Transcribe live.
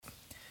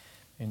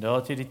En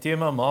daar het jy die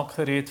tema maak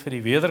gereed vir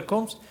die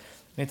wederkoms.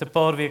 Net 'n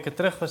paar weke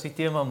terug was die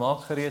tema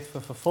maak gereed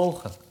vir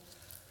vervolging.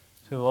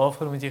 So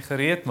waarvoor moet jy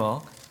gereed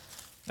maak?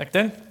 Ek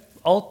dink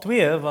al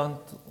twee,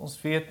 want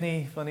ons weet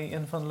nie van die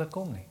een van hulle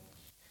kom nie.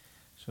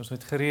 So ons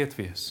moet gereed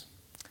wees.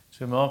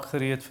 So maak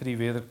gereed vir die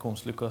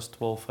wederkoms, Lukas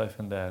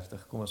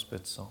 12:35. Kom ons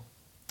bid saam.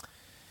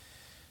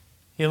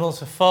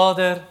 Hemelse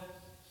Vader,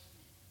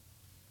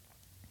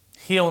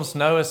 gee ons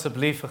nou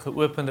asseblief 'n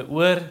geopende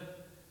oor.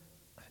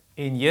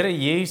 En Here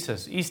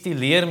Jesus, U is die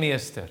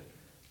leermeester.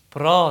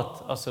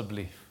 Praat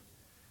asseblief.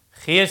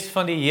 Gees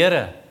van die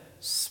Here,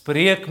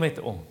 spreek met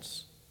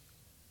ons.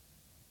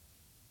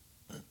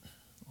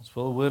 Ons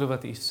wil hoor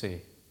wat U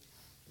sê.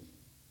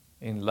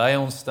 En lei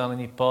ons dan in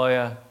die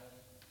paaie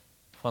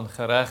van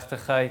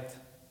geregtigheid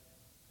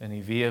en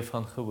die weë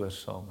van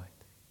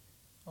gehoorsaamheid.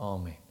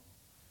 Amen.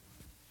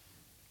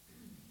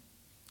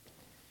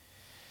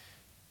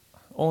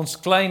 Ons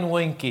klein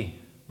hondjie,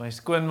 my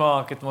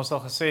skoonma, ek het mos al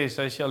gesê,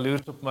 sy is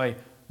jaloers op my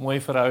mooi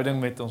verhouding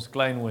met ons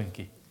klein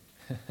hondjie.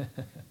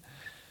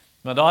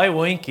 Maar daai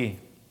hondjie,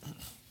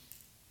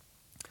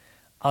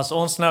 as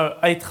ons nou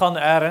uitgaan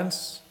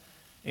ergens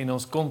en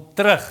ons kom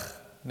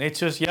terug, net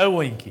soos jou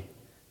hondjie,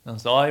 dan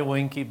is daai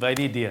hondjie by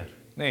die deur,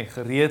 nee,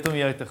 gereed om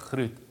jou te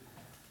groet,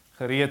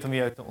 gereed om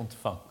jou te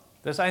ontvang.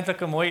 Dis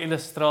eintlik 'n mooi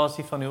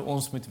illustrasie van hoe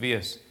ons moet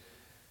wees,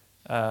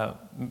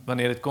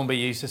 wanneer dit kom by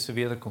Jesus se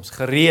wederkoms,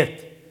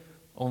 gereed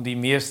om die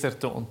meester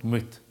te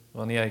ontmoet,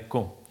 wanneer hy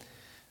kom.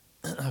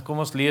 Kom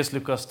ons lees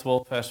Lukas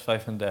 12 vers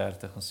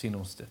 35, en sien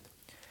ons dit.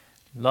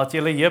 Laat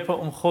julle heupe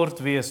omgord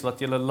wees, laat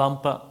julle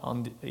lampe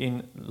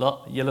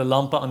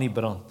aan die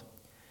brand.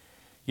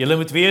 Julle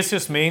moet wees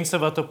soos mense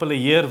wat op hulle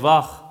Heer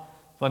wag,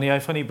 wanneer hy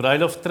van die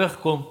bruilof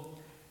terugkom,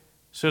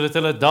 sodat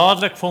hulle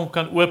dadelik vir hom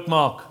kan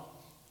oopmaak,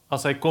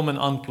 as hy kom en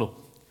aanklop.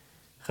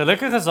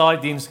 Gelukkig is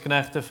daai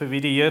diensknegte vir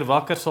wie die Heer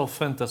wakker sal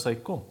vind as hy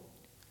kom.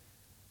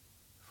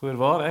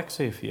 Voorwaar ek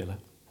sê vir julle,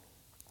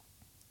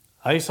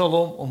 hy sal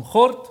hom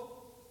omgord,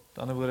 aan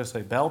die ander woorde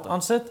sy beld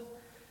aansit,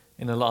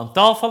 en hulle aan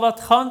tafel laat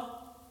gaan,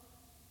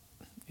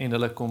 en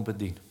hulle kom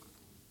bedien.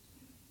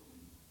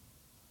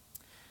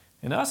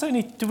 En as hy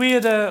in die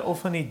tweede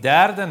of in die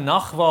derde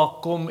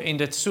nagwaak kom en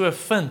dit so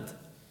vind,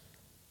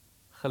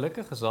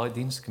 gelukkig is daai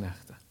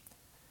diensknegte.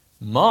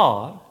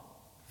 Maar,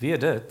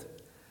 weet dit,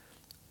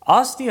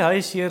 as die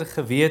huisheer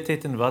geweet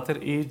het in watter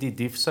uur die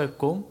dief sou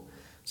kom,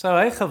 sou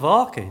hy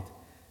gewaak het,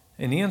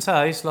 en nie in sy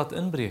huis laat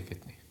inbreek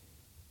het nie.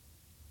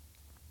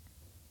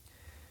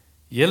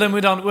 Julle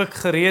moet dan ook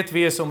gereed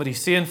wees, omdat die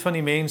seun van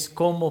die mens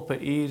kom op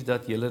 'n uur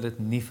dat julle dit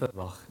nie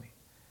verwag nie.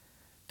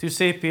 Toe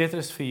sê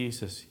Petrus vir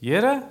Jesus,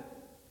 Here,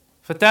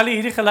 vertel jy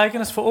hierdie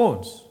gelykenis vir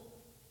ons,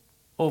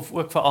 of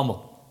ook vir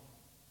almal?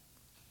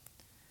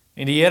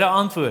 En die Here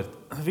antwoord,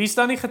 wie is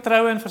dan die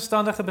getroue en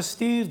verstandige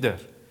bestuurder,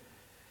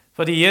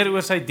 wat die Heer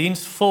oor sy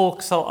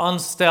diensvolk sal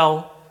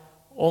aanstel,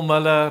 om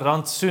hulle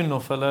rantsoen,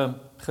 of hulle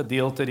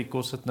gedeelte, die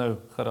kos het nou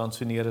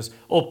gerantsoeneer is,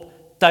 op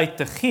tyd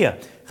te gee.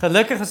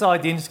 Gelukkig is daai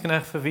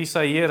diensknegt vir wie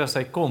sy Heer, as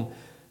hy kom,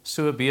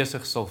 so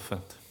besig sal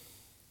vind.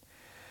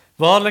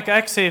 Waarlik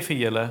ek sê vir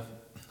julle,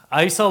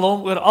 hy sal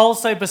hom oor al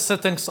sy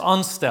besittings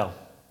aanstel.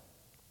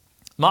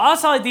 Maar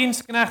as hy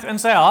diensknegt in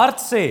sy hart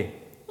sê,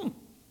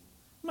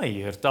 my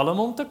Heer tel hom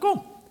om te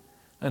kom,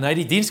 en hy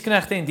die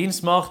diensknegte en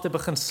diensmaagde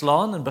begin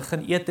slaan, en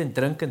begin eet en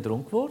drink en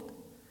dronk word,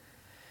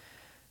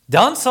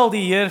 dan sal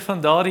die Heer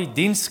van daardie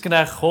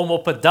diensknegt hom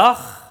op 'n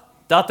dag,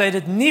 dat hy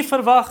dit nie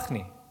verwag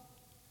nie,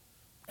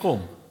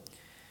 kom,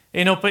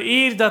 en op 'n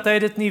uur dat hy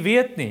dit nie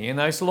weet nie, en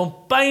hy sal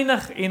hom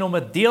pynig en hom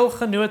 'n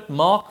deelgenoot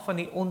maak van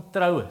die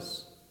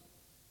ontroues.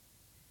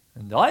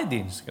 En daai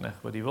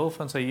diensknegt, wat die wil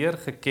van sy Heer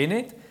geken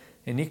het,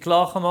 en nie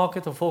klaargemaak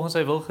het, of volgens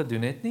sy wil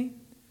gedoen het nie,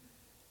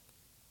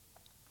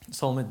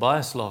 sal met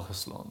baie slag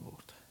geslaan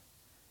word.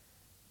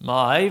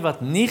 Maar hy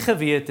wat nie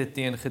geweet het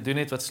nie en gedoen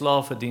het wat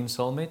slaaf verdien,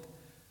 sal met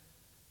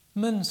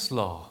min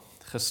slaag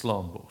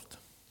geslaan word.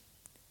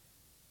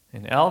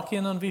 En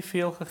elkeen aan wie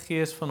veel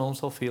gegee is, van hom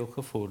sal veel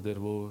gevorder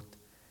word.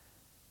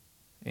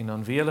 En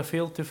aan wie hulle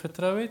veel toe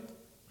vertrou het,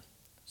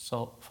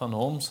 van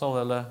hom sal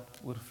hulle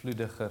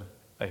oorvloediger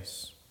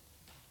eis.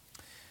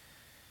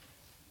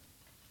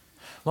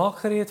 Maak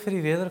gereed vir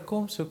die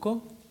wederkoms,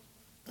 hoekom?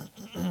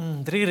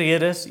 3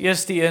 redes.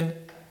 Eerste een,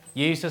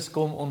 Jesus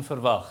kom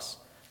onverwags.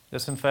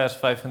 Dis in vers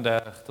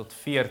 35 tot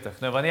 40.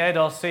 Nou wanneer hy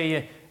daar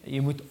sê, jy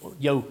moet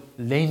jou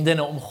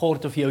lendene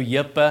omgord of jou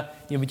heupe,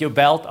 jy moet jou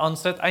beld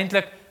aansit,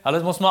 eintlik, hulle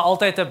het mos maar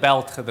altyd 'n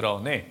beld gedra,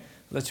 nê?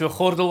 Hulle het so 'n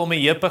gordel om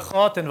die heupe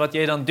gehad, en wat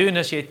jy dan doen,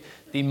 as jy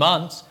die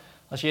mans,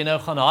 as jy nou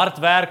gaan hard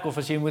werk, of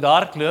as jy moet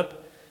hardloop,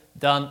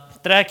 dan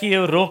trek jy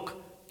jou rok,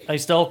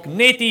 hy's dalk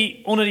net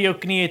hier onder jou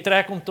knie,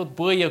 trek hom tot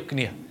bo jou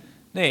knie,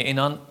 nê, en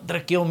dan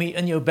druk jy hom hier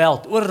in jou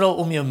beld, oral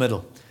om jou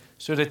middel,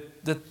 sodat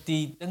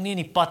die ding nie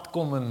in die pad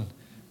kom, en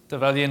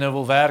terwyl jy nou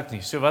wil werk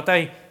nie. So wat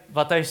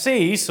hy sê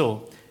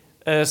hierso,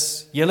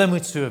 is, julle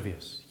moet so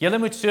wees. Julle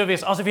moet so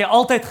wees, asof jy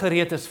altyd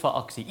gereed is vir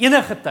aksie.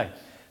 Enige tyd,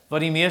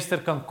 wat die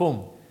meester kan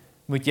kom,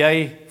 moet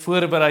jy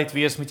voorbereid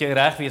wees, moet jy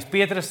reg wees.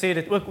 Petrus sê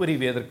dit ook oor die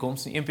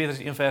wederkoms, in 1 Petrus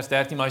 1 vers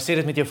 13, maar hy sê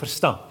dit met jou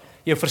verstand.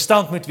 Jou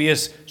verstand moet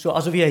wees so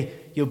asof jy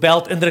jou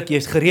belt indruk, jy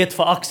is gereed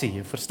vir aksie.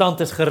 Jou verstand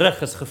is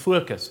gerig, is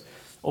gefokus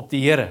op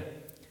die Here.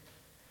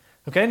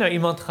 Okay, nou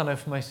iemand gaan nou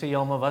vir my sê,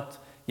 ja, maar wat?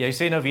 Jy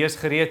sê nou wees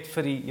gereed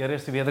vir die Here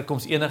se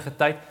wederkoms enige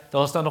tyd.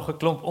 Daar is dan nog 'n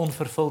klomp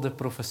onvervulde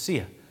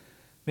profeseë.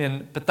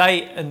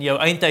 Party in jou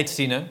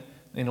eindtydsiening,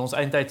 en ons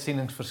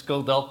eindtydsiening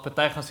verskil dalk,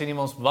 party gaan sê nie,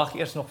 maar ons wag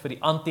eers nog vir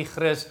die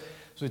anti-kris,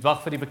 ons moet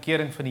wag vir die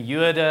bekering van die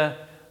Jode,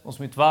 ons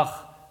moet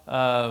wag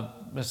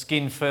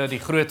miskien vir die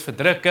groot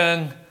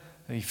verdrukking,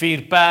 die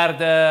 4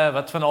 perde,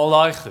 wat van al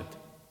daai goed.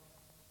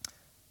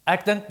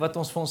 Ek dink wat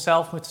ons vir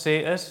onsself moet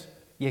sê is,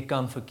 jy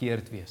kan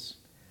verkeerd wees.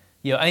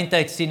 Jou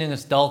eindtydsiening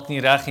is dalk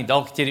nie reg nie,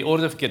 dalk het jy die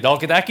orde verkeerd,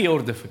 dalk het ek die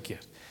orde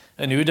verkeerd.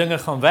 En hoe dinge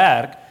gaan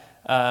werk,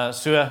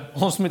 so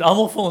ons moet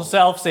almal vir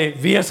onsself sê,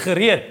 wees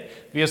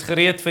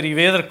gereed vir die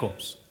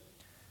wederkoms.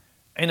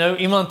 En nou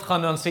iemand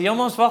gaan dan sê, ja,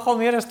 maar ons wag al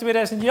meer as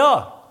 2000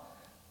 jaar.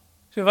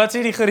 So wat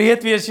sê die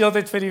gereed wees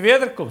heeltyd vir die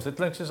wederkoms? Dit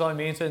klink soos daai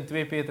mense in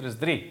 2 Petrus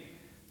 3,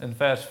 in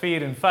vers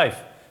 4 en 5,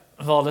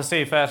 waar hulle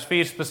sê, vers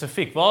 4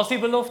 spesifiek, waar is die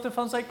belofte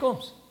van sy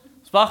koms?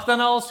 Ons wag dan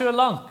al so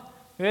lank.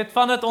 Jy weet,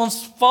 vandat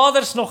ons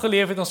vaders nog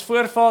geleef het, ons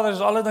voorvaders,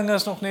 alle dinge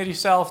is nog net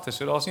dieselfde,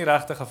 so daar is nie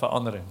regtige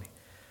verandering nie.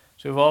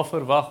 So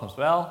waarvoor wag ons?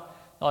 Wel,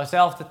 daai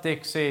selfde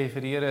teks sê,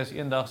 vir die Here is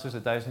een dag soos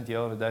 1000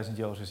 jaar, 1000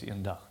 jaar soos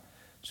een dag.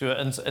 So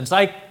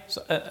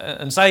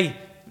in sy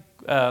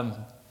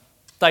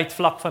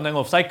tydvlak van dinge,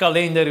 of sy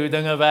kalender, hoe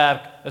dinge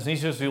werk, is nie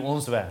soos hoe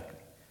ons werk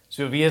nie.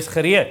 So wees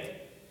gereed.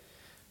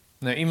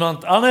 Nou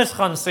iemand anders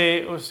gaan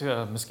sê,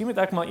 miskien moet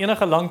ek maar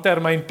enige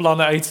langtermyn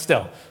planne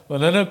uitstel,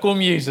 want nou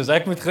kom Jesus,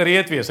 ek moet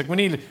gereed wees, ek moet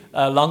nie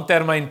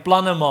langtermyn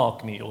planne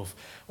maak nie, of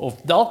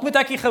dalk moet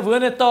ek die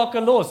gewone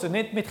take los, en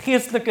net met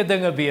geestelike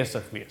dinge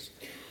besig wees.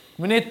 Ek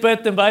moet net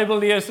bid en Bybel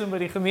lees, en by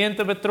die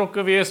gemeente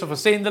betrokke wees, of 'n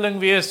sendeling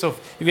wees, of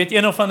jy weet,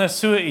 een of ander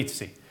so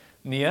ietsie.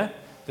 Nee,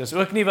 dis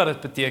ook nie wat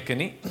dit beteken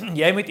nie.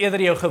 Jy moet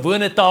eerder jou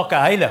gewone take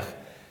heilig.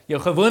 Jou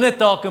gewone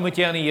take moet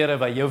jy aan die Here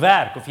wy, jou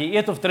werk, of jy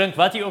eet of drink,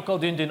 wat jy ook al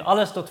doen, doen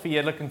alles tot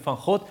verheerliking van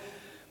God.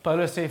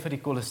 Paulus sê vir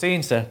die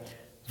Kolossense,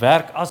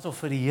 werk asof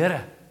vir die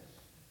Here,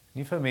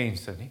 nie vir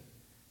mense nie.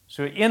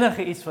 So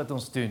enige iets wat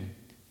ons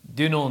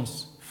doen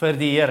ons vir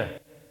die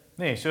Here.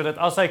 Nee, sodat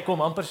as hy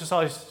kom, amper soos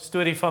daai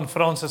storie van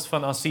Francis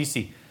van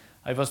Assisi,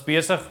 hy was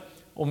besig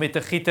om met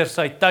 'n gieter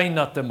sy tuin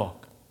nat te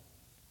maak.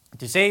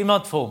 Toe sê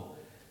iemand vir hom,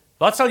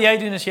 wat sal jy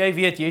doen as jy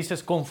weet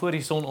Jesus kom voor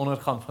die son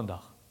ondergang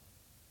vandag?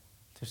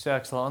 Toe sê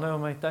ek sal aanhou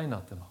om my tuin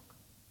nat te maak.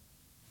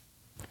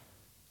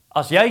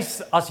 As jy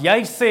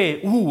sê,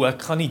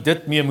 ek gaan nie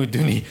dit meer moet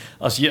doen nie,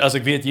 as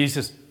ek weet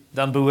Jesus,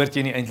 dan behoort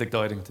jy nie eintlik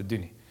daai ding te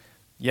doen nie.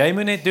 Jy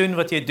moet net doen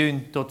wat jy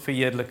doen tot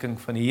verheerliking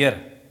van die Here.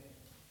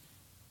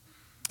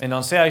 En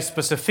dan sê hy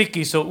spesifiek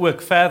hierso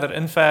ook verder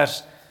in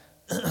vers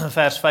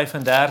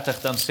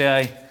 35, dan sê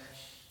hy,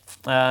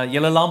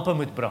 julle lampe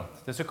moet brand.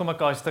 Dis hoekom ek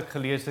daai stuk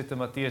gelees het in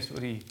Matteus oor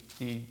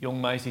die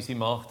jong meisies, die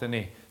maagde,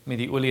 met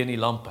die olie en die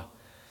lampe.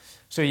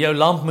 So jou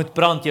lamp moet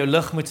brand, jou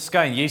lig moet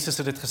skyn. Jesus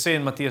het dit gesê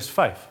in Matteus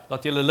 5,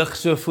 laat julle lig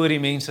so voor die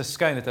mense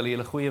skyn, dat hulle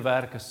julle goeie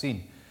werke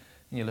sien,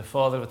 en julle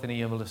Vader wat in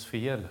die hemel is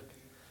verheerlik.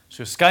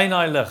 So skyn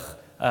daai lig,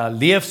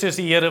 leef soos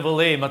die Here wil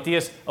hê,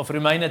 Matteus of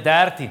Romeine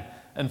 13,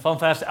 en van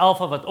vers 11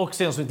 wat ook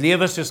sê, ons moet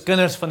lewe soos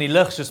kinders van die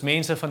lig, soos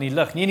mense van die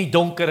lig, nie in die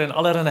donker en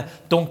allerlei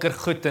donker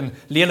goed en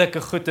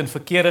lelike goed en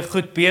verkeerde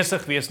goed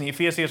besig wees nie.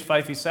 Efesiërs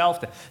 5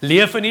 dieselfde.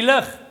 Leef in die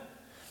lig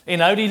en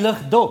hou die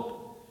lig dop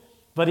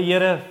wat die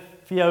Here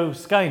vir jou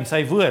skyn,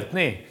 sy woord,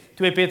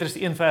 2 Petrus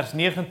 1 vers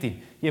 19.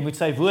 Jy moet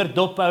sy woord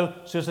dophou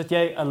soos dat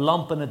jy 'n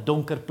lamp in 'n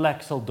donker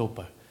plek sal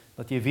dophou.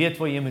 Dat jy weet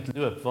waar jy moet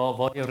loop,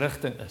 waar jou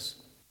rigting is.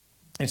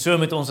 En so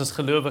moet ons as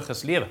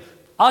gelowiges lewe.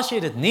 As jy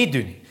dit nie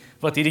doen nie,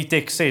 wat hierdie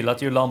teks sê, laat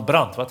jou lamp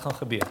brand, wat gaan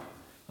gebeur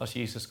as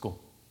Jesus kom?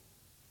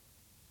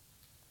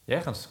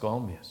 Jy gaan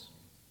skaam wees.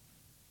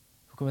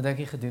 Hoekom het ek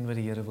nie gedoen wat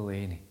die Here wil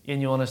hê nie?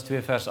 1 Johannes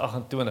 2 vers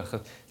 28,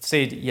 het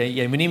sê,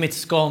 jy moenie met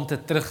skaamte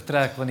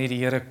terugtrek wanneer die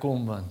Here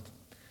kom, want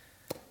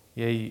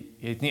jy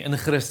het nie in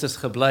Christus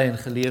gebly en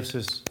geleef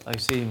soos hy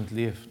sê jy moet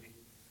leef nie.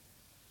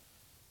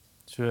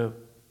 So,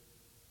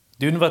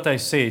 doen wat hy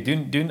sê,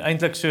 doen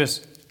eintlik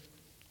soos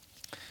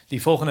die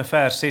volgende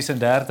vers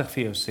 36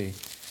 vir jou sê.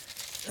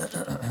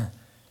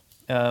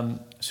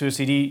 Soos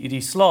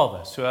die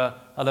slawe, so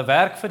hulle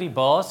werk vir die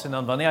baas, en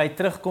dan wanneer hy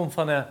terugkom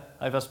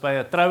hy was by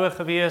 'n troue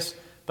gewees,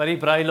 by die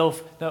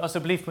bruilof, nou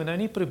asseblief moet nou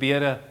nie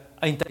probeer 'n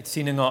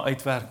eindtydsiening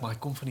uitwerk, maar hy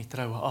kom van die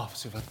troue af,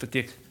 so wat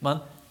beteken,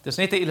 man, dis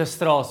net 'n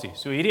illustrasie,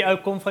 so hierdie ou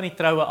kom van die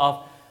troue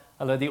af,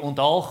 hulle die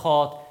onthaal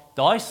gehad,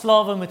 daai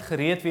slawe moet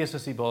gereed wees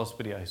as die baas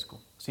by die huis kom,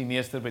 as die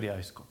meester by die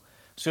huis kom,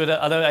 so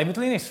dat hy moet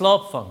hulle nie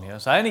slaap vang nie,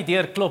 as hy aan die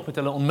deur klop, moet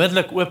hulle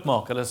onmiddellik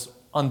oopmaak, hulle is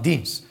aan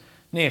diens,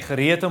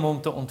 gereed om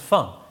hom te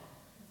ontvang.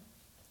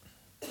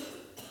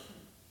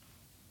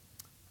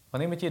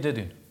 Wanneer moet jy dit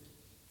doen?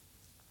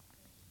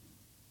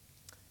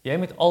 Jy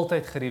moet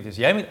altyd gereed wees.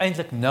 Jy moet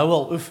eintlik nou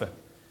al oefen.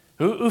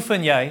 Hoe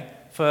oefen jy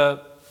vir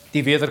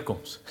die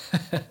wederkoms?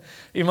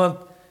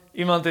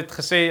 Iemand het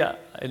gesê,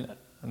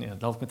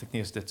 dalk moet ek nie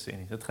eens dit sê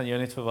nie. Dit gaan jou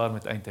net verwar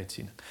met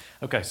eindtydsiening.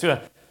 Okay, so,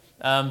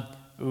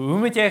 hoe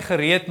moet jy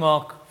gereed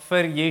maak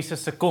vir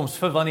Jesus se koms,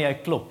 vir wanneer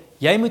hy klop.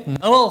 Jy moet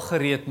nou al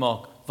gereed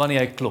maak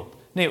wanneer hy klop.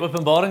 Nee,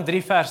 Openbaring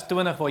 3 vers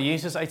 20 waar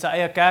Jesus uit sy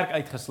eie kerk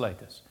uitgesluit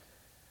is.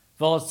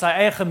 Waar sy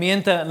eie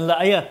gemeente en hulle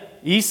eie,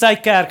 hier sy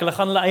kerk, hulle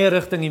gaan hulle eie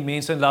rigting, die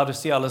mense in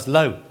Laodicea, hulle is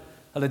lou.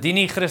 Hulle dien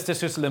nie Christus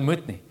soos hulle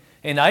moet nie.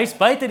 En hy is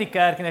buite die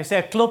kerk en hy sê,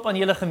 ek klop aan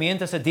julle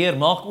gemeente se deur,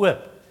 maak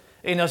oop.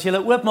 En as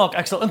julle oopmaak,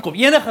 ek sal inkom,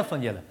 enige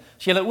van julle.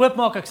 As julle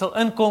oopmaak, ek sal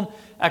inkom,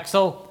 ek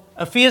sal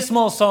 'n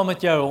feesmaal saam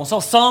met jou, ons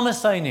sal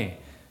samesyn hê.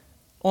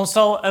 Ons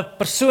sal 'n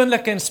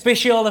persoonlike en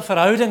spesiale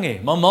verhouding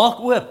hê, maar maak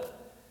oop.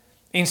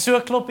 En so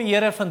klop die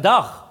Here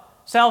vandag,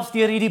 selfs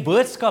deur hierdie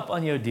boodskap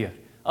aan jou deur.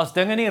 As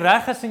dinge nie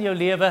reg is in jou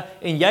lewe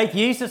en jy het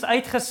Jesus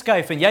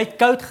uitgeskuif en jy het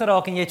koud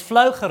geraak en jy het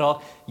flou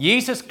geraak,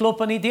 Jesus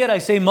klop aan die deur, hy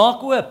sê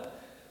maak oop.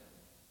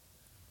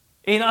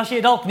 En as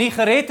jy dalk nie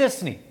gered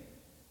is nie,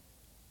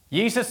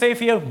 Jesus sê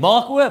vir jou,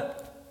 maak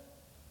oop.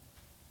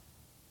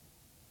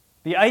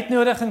 Die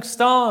uitnodiging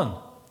staan.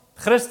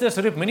 Christus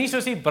roep, moenie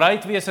soos die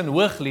bruid wees in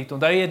Hooglied,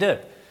 onthou jy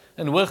dit?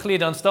 In Hooglied,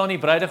 dan staan die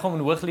bruidegom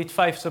in Hooglied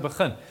 5 se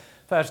begin,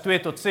 vers 2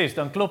 tot 6,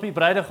 dan klop die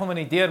bruidegom aan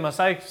die deur, maar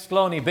sy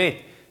sla in die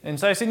bed, en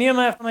sy sê, nee,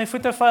 maar ek gaan my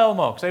voete vuil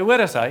maak, sy hoor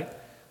is hy,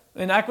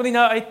 en ek wil nie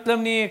nou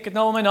uitklim nie, ek het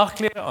nou al my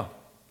nagklere aan.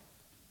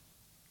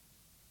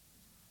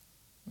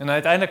 En hy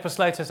uiteindelik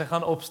besluit sy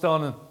gaan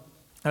opstaan, en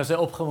hy sê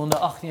opgewonde,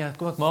 ag nee,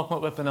 kom ek maak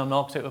maar oop, en dan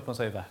maak sy oop en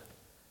sy weg.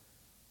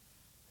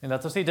 En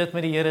dat ons nie dit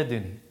met die Here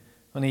doen nie,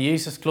 wanneer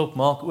Jesus klop,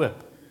 maak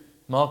oop.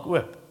 Maak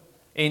oop.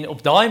 En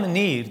op daai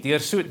manier,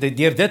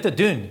 deur dit te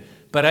doen,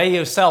 berei jy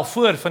jouself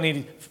voor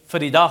vir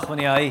die dag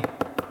wanneer hy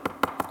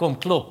kom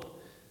klop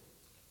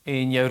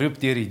en jou roep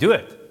deur die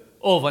dood.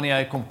 Of wanneer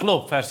hy kom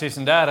klop, vers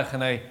 36,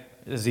 en hy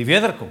is die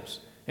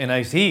wederkoms en hy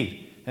is hier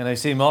en hy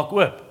sê maak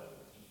oop.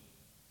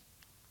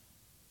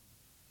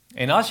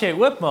 En as jy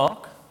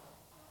oopmaak,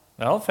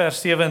 wel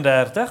vers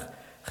 37,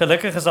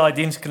 gelukkig is daai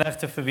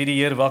diensknegte vir wie die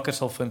Here wakker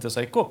sal vind as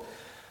hy kom.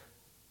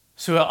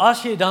 So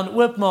as jy dan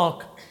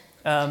oopmaak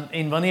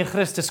en wanneer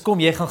Christus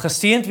kom, jy gaan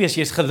geseënd wees,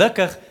 jy is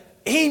gelukkig,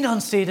 en dan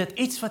sê dit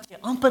iets wat jy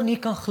amper nie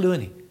kan glo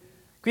nie.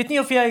 Ek weet nie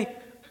of jy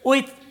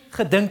ooit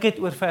gedink het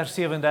oor vers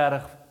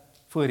 37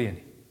 voorheen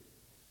nie.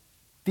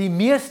 Die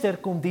meester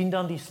kom dien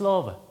dan die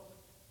slawe.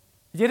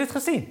 Het jy dit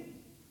gesien?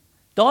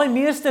 Daai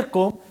meester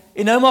kom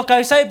en nou maak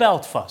hy sy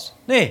beld vas.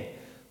 Nee,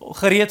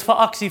 gereed vir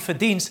aksie, vir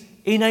diens,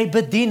 en hy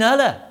bedien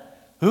hulle.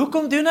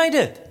 Hoekom doen hy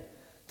dit?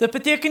 Dit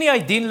beteken nie hy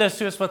dien hulle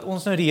soos wat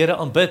ons nou die Here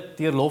aanbid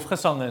deur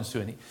lofgesange en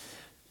so nie.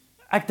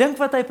 Ek dink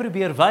wat hy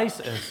probeer wys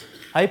is,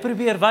 hy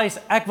probeer wys,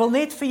 ek wil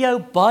net vir jou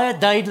baie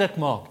duidelik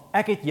maak,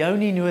 ek het jou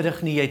nie nodig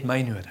nie, jy het my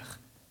nodig.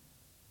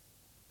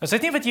 Is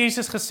dit nie wat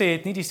Jesus gesê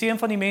het nie, die Seun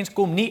van die mens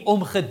kom nie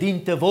om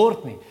gedien te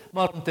word nie,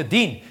 maar om te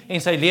dien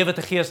en sy lewe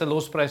te gee as 'n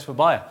losprys vir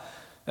baie,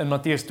 in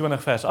Matteus 20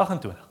 vers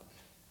 28.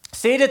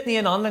 Sê dit nie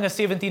in Handelinge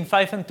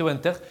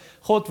 17:25,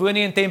 God woon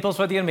nie in tempels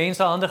wat deur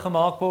mense hande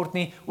gemaak word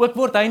nie, ook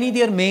word hy nie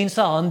deur mense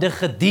hande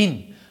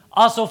gedien,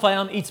 asof hy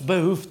aan iets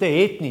behoefte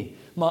het nie,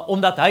 maar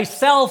omdat hy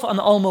self aan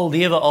almal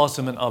lewe,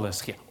 asem en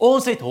alles gee.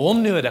 Ons het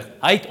hom nodig,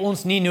 hy het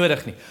ons nie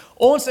nodig nie.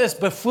 Ons is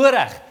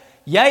bevoorreg,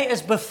 jy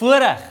is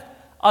bevoorreg,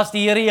 as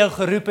die Here jou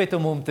geroep het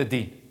om hom te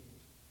dien.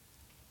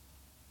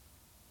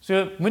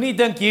 So, moenie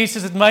dink,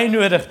 Jesus het my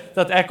nodig,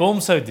 dat ek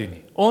hom sou doen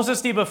nie. Ons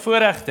is die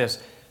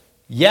bevoorregtes,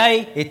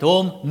 jy het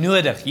hom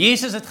nodig.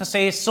 Jesus het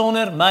gesê,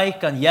 sonder my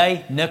kan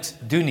jy niks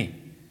doen nie.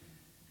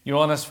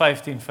 Johannes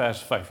 15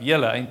 vers 5,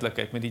 julle eintlik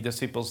het met die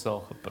disippels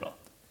daar gepraat.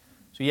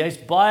 So jy is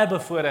baie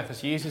bevoorreg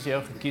as Jesus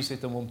jou gekies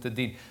het om hom te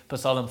dien.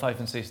 Psalm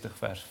 65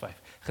 vers 5.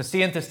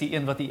 Geseënd is die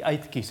een wat hy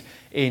uitkies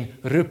en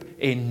roep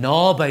en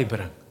naby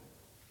bring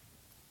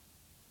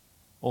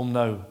om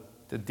nou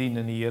te dien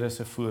in die Here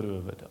se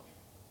voorhoewe daar.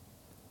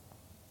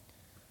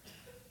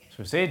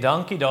 So sê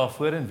dankie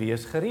daarvoor en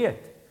wees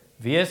gereed.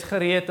 Wees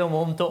gereed om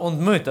hom te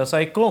ontmoet as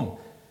hy kom.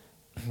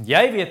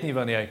 Jy weet nie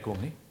wanneer hy kom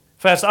nie.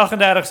 Vers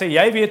 38 sê,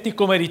 jy weet nie,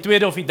 kom hy die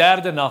tweede of die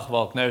derde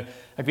nagwaak. Nou,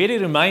 ek weet die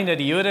Romeine,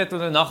 die Jode het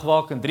hulle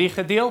nagwaak in 3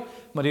 gedeel,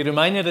 maar die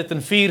Romeine het dit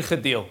in 4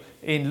 gedeel.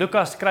 En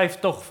Lukas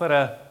skryf tog vir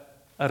 'n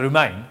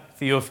Romein,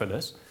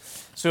 Theophilus.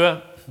 So,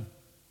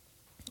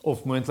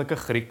 of moontlike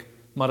Griek,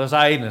 maar as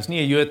hy is nie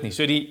 'n Jood nie.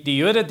 So die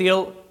Jode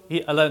deel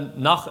hulle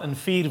nag in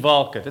 4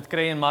 wake. Dit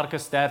kry jy in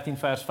Markus 13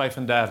 vers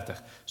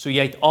 35. So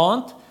jy het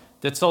aand,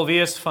 dit sal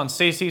wees van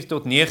 6 uur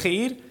tot 9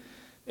 uur.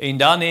 En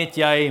dan het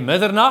jy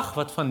middernag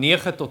wat van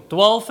 9 tot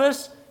 12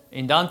 is,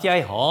 en dan het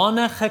jy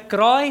hane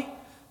gekraai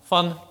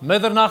van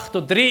middernag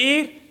tot 3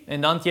 uur,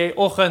 en dan het jy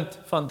oggend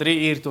van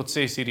 3 uur tot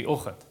 6 uur die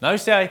oggend. Nou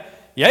sê hy,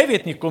 jy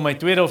weet nie kom my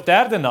tweede of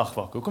derde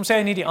nagwaak. Hoekom sê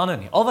hy nie die ander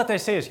nie? Al wat hy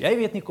sê is, jy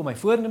weet nie kom hy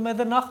voor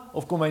middernag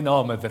of kom hy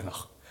na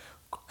middernag.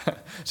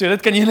 So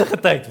dit kan enige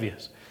tyd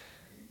wees.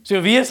 So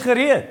wees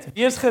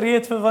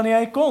gereed vir wanneer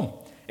hy kom.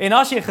 En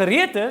as jy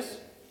gereed is,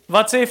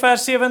 wat sê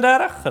vers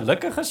 37?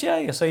 Gelukkig is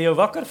jy as hy jou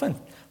wakker vind.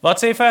 Wat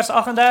sê vers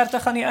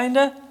 38 aan die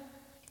einde?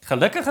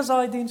 Gelukkig is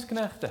daai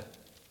diensknegte,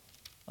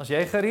 as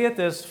jy gereed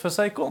is vir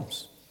sy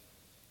koms,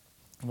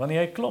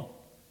 wanneer hy klop.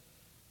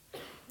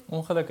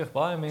 Ongelukkig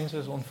baie mense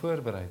is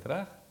onvoorbereid,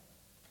 reg?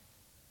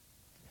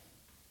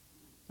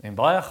 En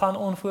baie gaan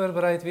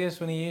onvoorbereid wees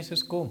wanneer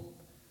Jesus kom.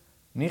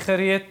 Nie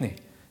gereed nie.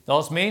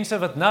 Daar's mense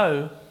wat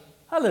nou,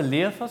 hulle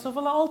leef asof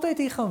hulle altyd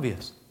hier gaan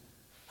wees.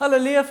 Hulle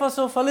leef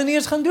asof hulle nie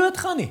eens gaan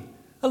doodgaan nie.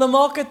 Hulle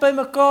maak dit by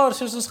mekaar,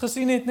 soos ons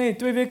gesien het net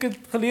 2 weke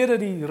gelede,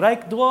 die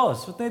ryk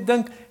dwaas, wat net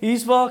dink,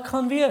 hier's waar ek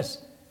gaan wees.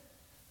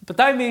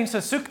 Party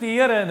mense soek die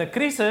Here in 'n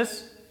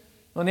krisis,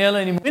 wanneer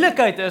hulle in die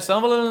moeilikheid is,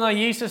 dan wil hulle na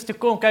Jesus toe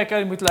kom, kyk,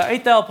 hulle moet hulle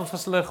uithelp, of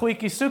as hulle 'n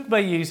goedjie soek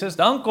by Jesus,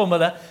 dan kom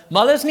hulle,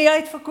 maar hulle is nie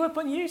uitverkoop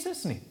aan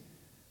Jesus nie.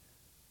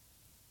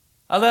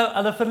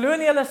 Hulle verloon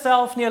nie hulle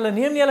self nie, hulle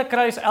neem nie hulle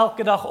kruis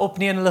elke dag op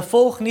nie, en hulle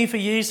volg nie vir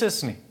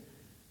Jesus nie.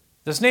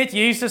 Dis net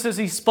Jesus is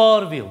die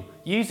spaarwiel,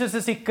 Jesus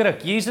is die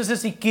kruk, Jesus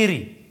is die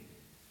kierie.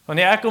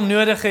 Wanneer ek hom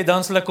nodig het,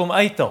 dan sal ek hom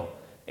uithaal.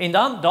 En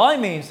dan, daai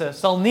mense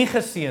sal nie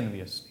geseën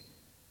wees nie.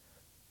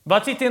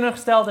 Wat is die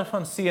teenoorgestelde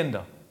van seën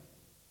dan?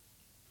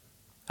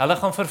 Hulle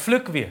gaan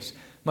vervloek wees.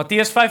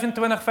 Matteus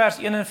 25 vers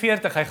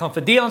 41, hy gaan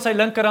vir die aan sy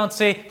linkerhand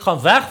sê,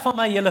 gaan weg van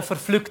my julle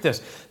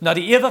vervloektes, na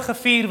die ewige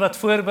vuur wat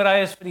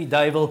voorberei is vir die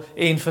duiwel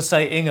en vir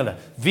sy engele.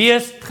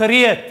 Wees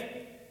gereed.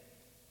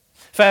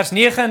 Vers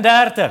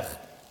 39.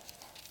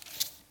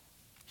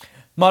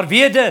 Maar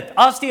weet dit,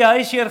 as die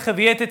huisheer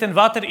geweet het in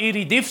watter uur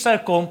die dief sou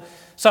kom,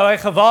 sou hy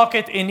gewaak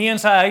het en nie in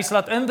sy huis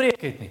laat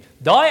inbreek het nie.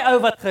 Daai ou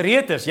wat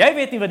gereed is, jy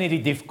weet nie wanneer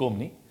die dief kom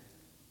nie.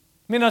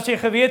 Ek meen, as jy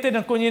geweet het,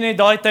 dan kon jy net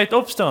daai tyd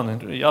opstaan en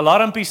die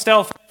alarmpie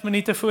stel 5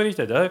 minute voor die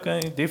tyd. Okay,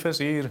 die dief is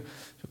hier,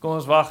 so kom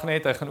ons wag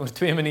net, hy gaan oor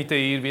 2 minute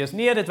hier wees.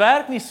 Nee, dit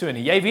werk nie so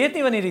nie. Jy weet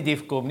nie wanneer die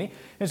dief kom nie.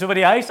 En so wat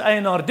die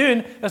huiseienaar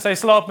doen, is hy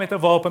slaap met 'n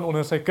wapen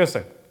onder sy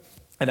kussing.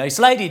 En hy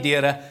sluit die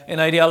deure en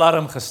hy het die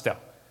alarm gestel.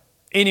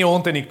 En die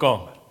hond in die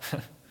kamer.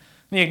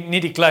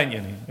 nie die klein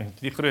een nie,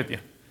 die groot een.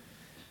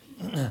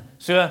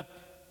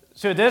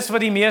 So dis wat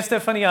die meeste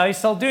van die huis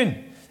sal doen.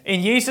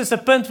 En Jesus se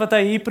punt wat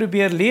hy hier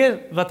probeer leer,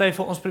 wat hy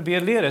vir ons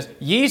probeer leer is,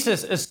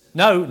 Jesus is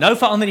nou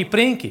verander die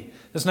prentjie.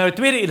 Dis nou 'n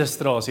tweede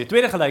illustrasie, 'n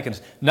tweede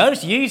gelykenis. Nou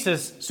is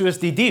Jesus soos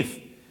die dief.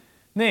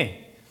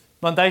 Nee,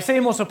 want hy sê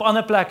mos op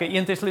ander plekke,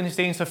 1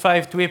 Tessalonisense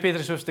 5, 2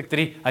 Petrus hoofstuk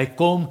 3, hy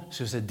kom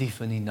soos 'n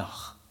dief in die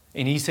nag.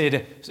 En hier sê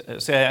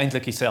hy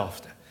eintlik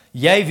dieselfde.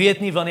 Jy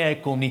weet nie wanneer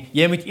hy kom nie,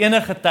 jy moet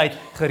enige tyd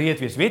gereed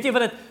wees. Weet jy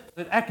wat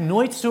ek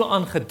nooit so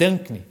aan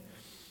gedink nie?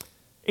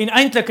 En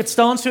eintlik, het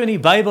staan so in die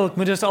Bybel, ek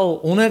moet dit al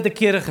honderde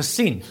kere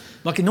gesien,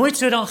 maar ek het nooit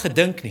so daaraan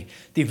gedink nie.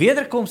 Die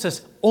wederkoms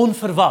is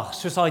onverwags,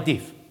 soos daai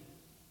dief.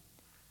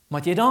 Maar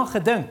het jy daaraan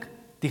gedink,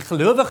 die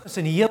gelowiges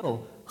in die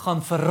hemel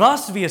gaan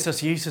verras wees as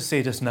Jesus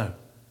sê dis nou.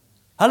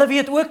 Hulle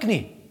weet ook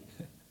nie.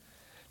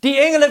 Die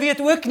engele weet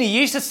ook nie,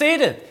 Jesus sê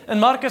dit in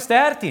Markus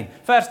 13,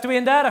 vers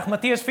 32,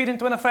 Matteus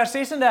 24, vers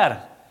 36.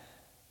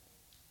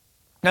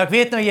 Nou ek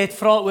weet nou, jy het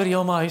vra oor,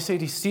 ja, maar hy sê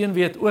die seun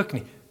weet ook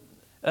nie.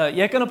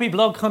 Jy kan op die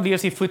blog gaan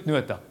lees die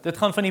voetnota. Dit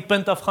gaan van die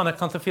punt af gaan, ek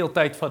gaan te veel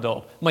tyd vat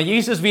daarop. Maar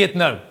Jesus weet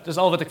nou, dis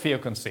al wat ek vir jou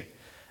kan sê.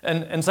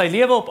 In sy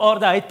lewe op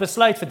aarde, hy het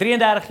besluit vir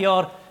 33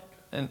 jaar,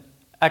 en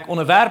ek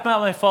onderwerp my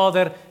aan my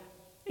Vader,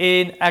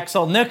 en ek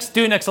sal niks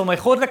doen, ek sal my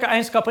goddelike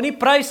eienskappe nie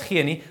prys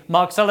gee nie,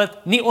 maar ek sal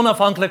dit nie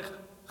onafhanklik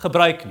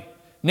gebruik nie.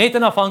 Net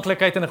in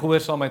afhanklikheid en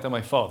gehoorsaamheid aan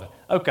my Vader.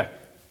 Ok,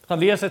 gaan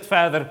lees dit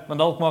verder, want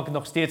dalk maak dit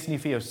nog steeds nie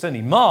vir jou sin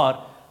nie, maar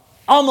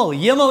almal,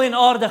 hemel en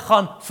aarde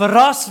gaan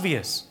verras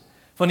wees,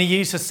 wanneer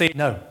Jesus sê,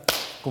 nou,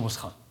 kom ons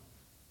gaan.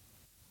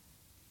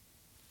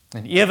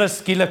 En ewe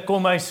skielik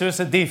kom hy soos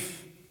 'n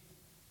dief.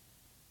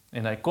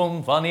 En hy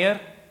kom wanneer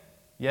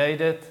jy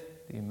dit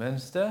die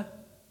minste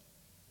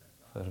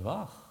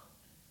verwag.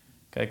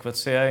 Kyk wat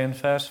sê hy in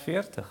vers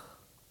 40.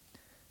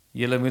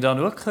 Julle moet dan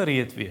ook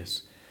gereed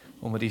wees,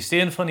 omdat die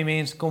seun van die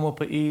mens kom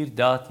op 'n uur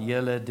dat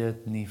julle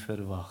dit nie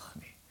verwag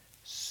nie.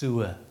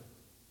 So,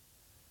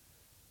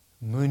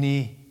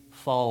 moenie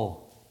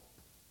val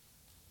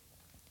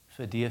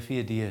vir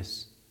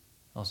DVD's.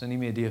 Ons is nie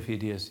meer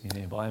DVD's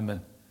nie, baie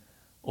min.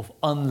 Of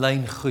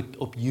aanlyn goed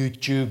op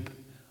YouTube,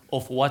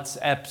 of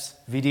WhatsApps,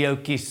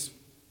 videoetjies.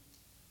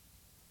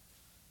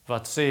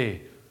 Wat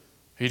sê,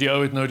 hierdie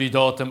ou het nou die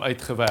datum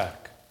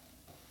uitgewerk.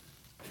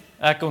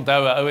 Ek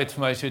onthou 'n ou het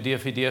vir my so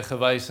DVD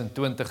gewys in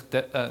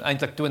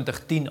eintlik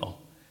 2010 al.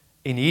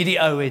 En hierdie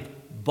ou het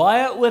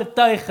baie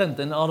oortuigend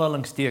in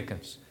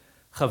aanhalingstekens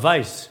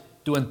gewys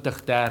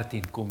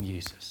 2013 kom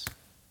Jesus.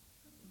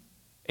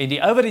 En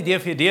die ou wat die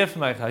DVD vir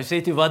my, hy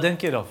sê toe, wat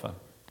dink jy daarvan?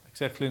 Ek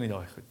sê, ek glo nie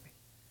daai goed nie.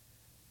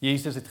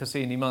 Jesus het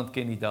gesê, niemand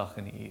ken die dag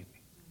en die uur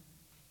nie.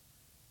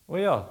 O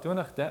ja,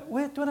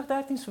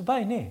 2013 is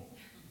verby, nee.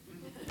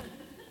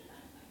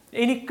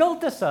 En die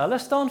kultusse, hulle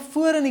staan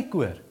voor in die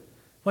koor,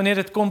 wanneer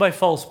dit kom by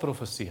vals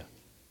profesie.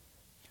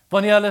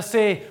 Wanneer hulle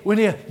sê,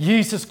 wanneer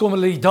Jesus kom,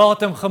 hulle die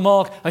datum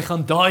gemaak, hy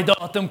gaan daai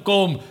datum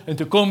kom, en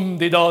toe kom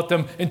die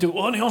datum, en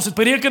toe, nee, ons het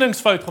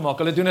berekeningsfout gemaak,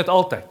 hulle doen dit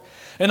altyd.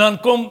 En dan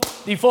kom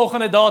die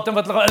volgende datum,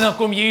 en dan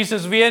kom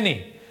Jesus weer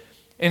nie.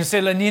 En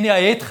sê hulle, nee,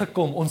 hy het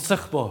gekom,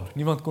 onsigbaar,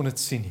 niemand kon dit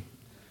sien nie.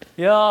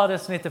 Ja,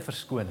 dit is net 'n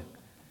verskoning.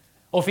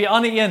 Of die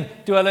ander een,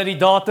 toe hulle die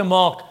datum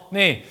maak,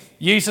 nee,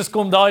 Jesus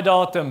kom daai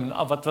datum,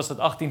 wat was dit,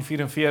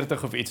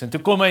 1844 of iets, en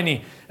toe kom hy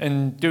nie,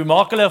 en toe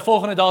maak hulle 'n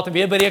volgende datum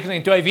weer berekening,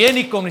 en toe hy weer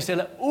nie kom, en sê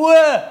hulle,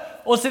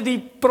 ons het die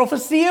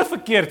profeseë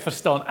verkeerd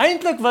verstaan.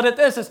 Eintlik wat dit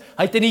is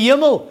hy het in die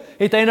hemel,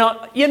 het hy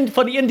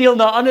van een deel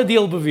na 'n ander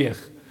deel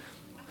beweeg.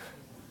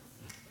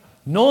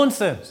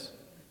 Nonsens.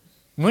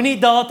 Moenie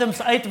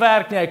datums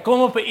uitwerk nie, hy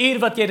kom op 'n uur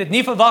wat jy dit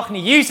nie verwag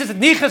nie. Jesus het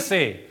nie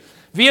gesê,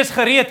 wees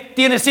gereed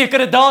teen 'n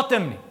sekere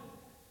datum nie.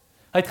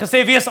 Hy het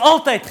gesê, wees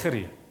altyd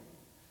gereed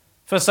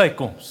vir sy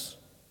koms.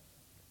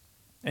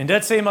 En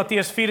dit sê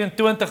Matteus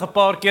 24 'n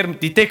paar keer,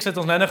 die teks het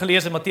ons nou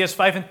gelees in Matteus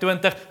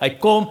 25, hy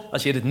kom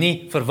as jy dit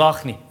nie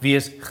verwag nie,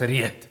 wees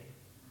gereed.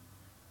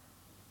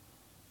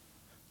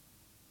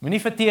 Moenie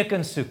vir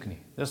tekens soek nie,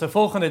 dis 'n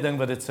volgende ding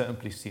wat dit sou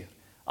impliseer.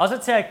 As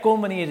dit sê hy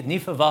kom wanneer jy dit nie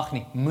verwag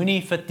nie,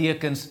 moenie vir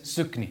tekens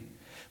soek nie.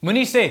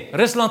 Moenie sê,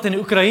 Rusland en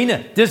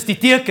Oekraïne, dis die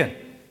teken,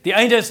 die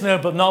einde is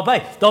nou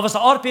naby, daar was 'n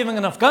aardbewing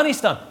in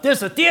Afghanistan,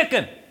 dis 'n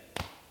teken,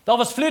 daar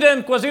was vloede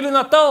in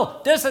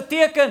KwaZulu-Natal, dis 'n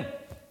teken,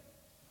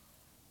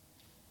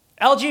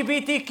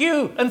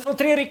 LGBTQ,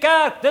 infiltreer die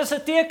kerk, dis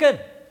 'n teken.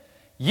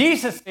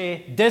 Jesus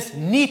sê, dis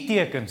nie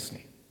tekens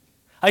nie.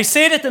 Hy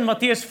sê dit in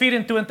Matteus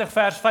 24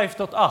 vers 5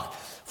 tot 8.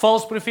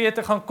 Vals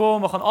profete gaan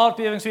kom, gaan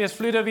aardbewings wees,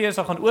 vloede wees,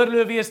 gaan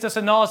oorlog wees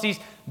tussen nasies.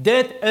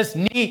 Dit is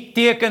nie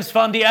tekens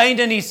van die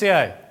einde nie, sê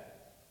hy.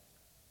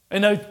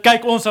 En nou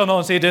kyk ons aan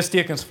en sê, dis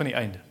tekens van die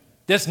einde.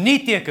 Dis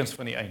nie tekens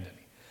van die einde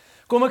nie.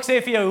 Kom ek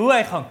sê vir jou hoe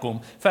hy gaan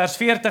kom. Vers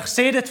 40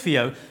 sê dit vir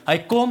jou, hy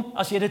kom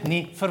as jy dit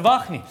nie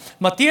verwag nie.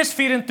 Matteus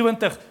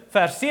 24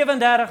 vers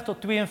 37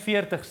 tot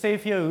 42 sê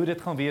vir jou hoe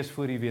dit gaan wees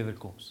voor die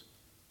wederkoms.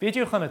 Weet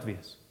jy hoe gaan dit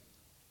wees?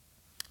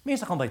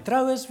 Mense gaan by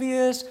troues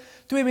wees,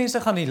 2 mense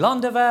gaan in die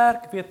lande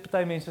werk, ek weet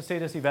party mense sê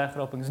dis die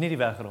wegraping, is nie die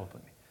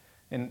wegraping nie.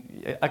 En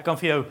ek kan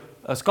vir jou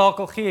 'n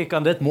skakel gee, jy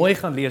kan dit mooi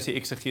gaan lees, die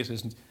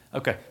eksegesis.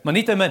 Okay, maar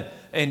nietemin,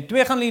 en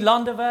 2 gaan in die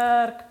lande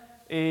werk,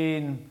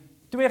 en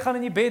 2 gaan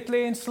in die bed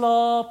lê en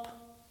slaap,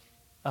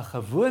 'n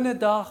gewone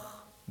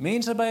dag,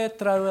 mense by 'n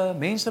troue,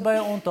 mense by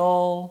 'n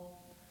onthaal,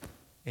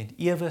 en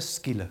ewe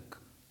skielik,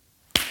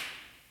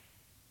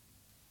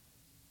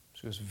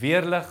 soos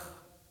weerlig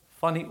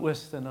van die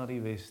ooste na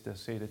die weste,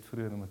 sê dit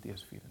vroeër in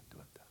Matteus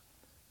 24.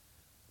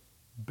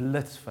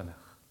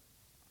 Blitsvinnig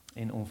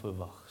en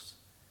onverwags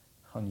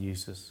gaan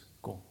Jesus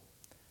kom.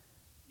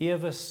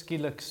 Ewe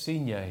skielik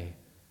sien jy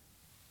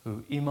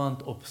hoe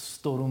iemand op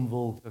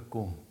stormwolke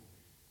kom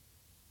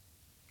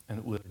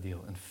in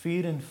oordeel, in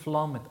vuur en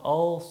vlam met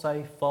al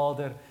sy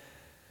Vader,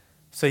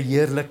 sy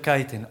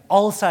heerlikheid en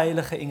al sy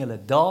heilige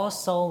engele. Daar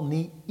sal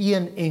nie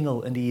een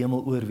engel in die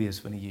hemel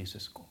oorwees wanneer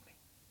Jesus kom nie.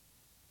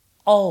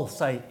 Al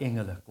sy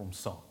engele kom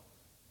saam.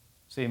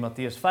 Sê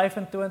Matteus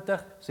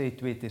 25, sê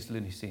 2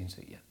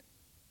 Tessalonisense 1.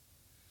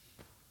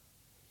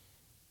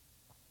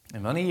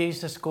 En wanneer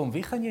Jesus kom,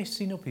 wie gaan jy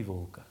sien op die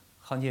wolke?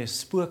 Gaan jy 'n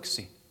spook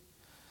sien?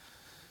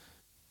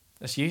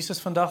 Is Jesus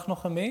vandag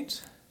nog 'n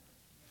mens?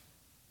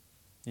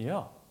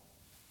 Ja.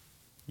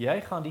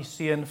 Jy gaan die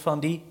seun van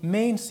die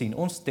mens sien.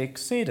 Ons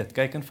teks sê dit,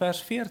 kyk in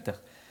vers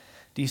 40.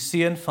 Die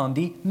seun van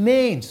die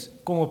mens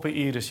kom op 'n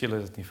uur as jy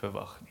dit nie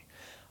verwag nie.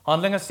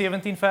 Handelinge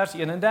 17 vers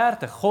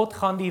 31. God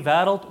gaan die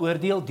wêreld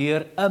oordeel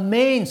deur 'n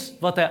mens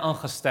wat hy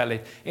aangestel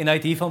het en hy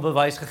het hiervan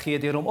bewys gegee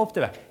deur hom op te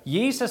wek.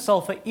 Jesus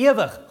sal vir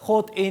ewig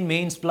God en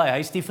mens bly. Hy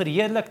is die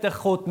verheerlikte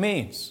God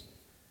mens.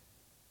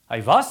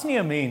 Hy was nie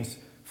 'n mens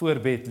voor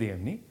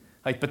Bethlehem nie.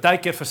 Hy het baie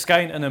keer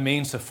verskyn in 'n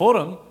mens se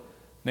vorm,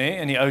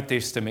 in die Ou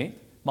Testament,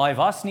 maar hy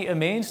was nie 'n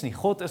mens nie.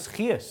 God is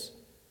gees.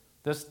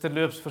 Dis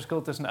terloops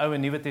verskil tussen Ou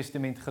en Nuwe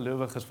Testament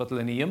gelowiges wat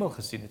hulle in die hemel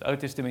gesien het. Ou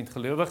Testament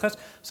gelowiges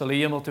sal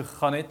die hemel toe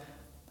gegaan het.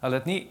 Hulle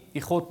het nie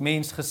die God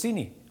mens gesien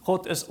nie.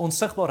 God is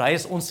onsigbaar, hy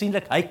is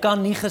onsienlik, hy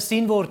kan nie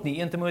gesien word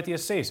nie. 1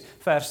 Timoteus 6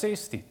 vers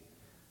 16.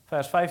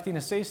 Vers 15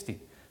 en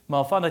 16.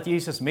 Maar vandat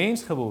Jesus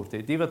mens geword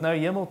het, die wat nou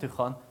hemel toe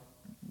gaan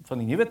van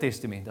die Nuwe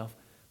Testament af,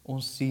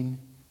 ons sien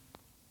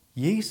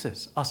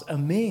Jesus as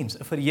 'n mens,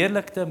 'n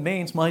verheerlikte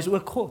mens, maar hy is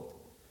ook God.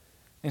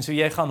 En so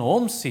jy gaan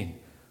hom sien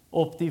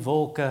op die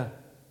wolke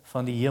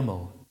van die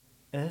hemel.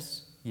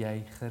 Is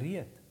jy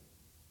gereed?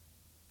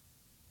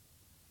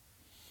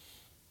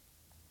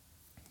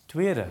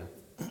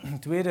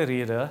 Tweede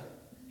rede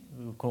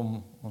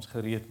hoekom ons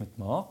gereed moet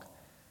maak.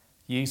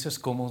 Jesus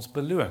kom ons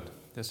beloon.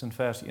 Dis in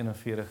vers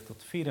 41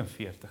 tot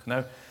 44.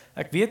 Nou,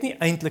 ek weet nie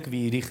eintlik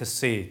wie hierdie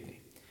gesê het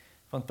nie.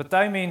 Want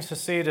party mense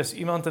sê dis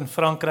iemand in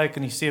Frankryk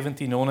in die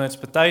 1700s,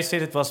 party sê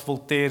dit was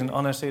Voltaire en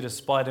ander sê dis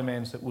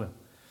Spider-Man se oom.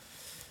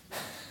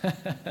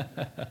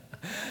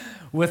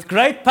 With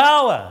great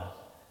power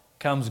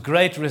comes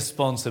great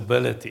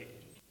responsibility.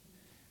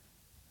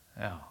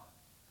 Ja.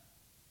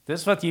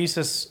 Dis wat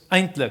Jesus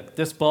eintlik,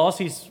 dis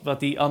basies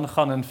wat hier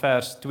aangaan in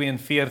vers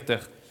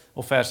 42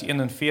 of vers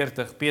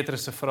 41,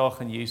 Petrus se vraag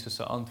en Jesus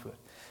se antwoord.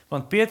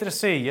 Want Petrus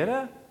sê,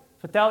 Here,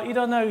 vertel u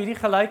dan nou hierdie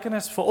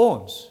gelykenis vir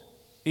ons,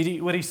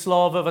 oor die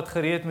slawe wat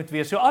gereed moet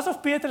wees. So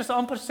asof Petrus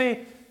amper sê,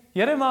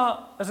 Here, maar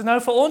is dit nou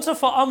vir ons of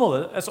vir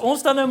almal? Is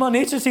ons dan nou maar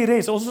net soos die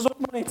res? Ons is ook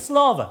maar net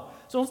slawe.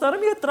 So ons daarom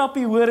nie 'n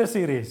trappie hoër as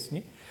die res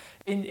nie.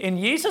 En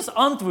Jesus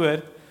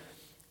antwoord,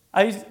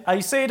 hy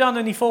sê dan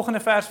in die volgende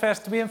vers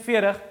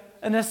 42,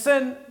 in 'n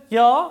sin,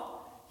 ja,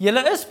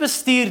 julle is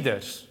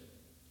bestuurders.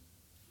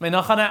 Maar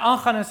dan gaan hy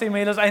aangaan en sê, maar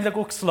julle is eintlik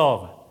ook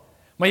slawe.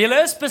 Maar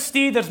julle is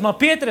bestuurders, maar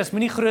Petrus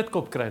moenie groot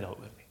kop kry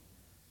daaroor nie.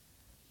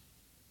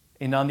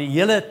 En dan die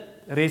hele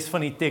res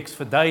van die teks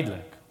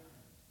verduidelik.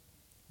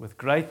 With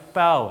great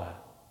power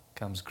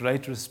comes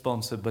great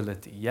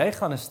responsibility. Jy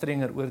gaan 'n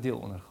strenger oordeel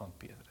ondergaan,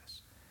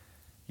 Petrus.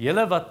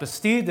 Julle wat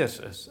bestuurders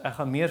is, ek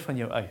gaan meer van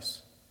jou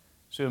eis.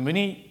 So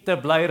moenie te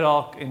bly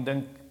raak en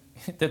dink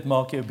dit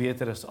maak jou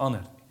beter as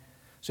ander.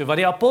 So wat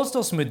die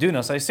apostels moet doen,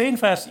 as hy sê in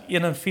vers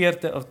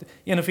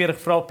 41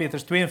 vra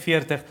Petrus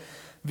 42,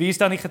 wie is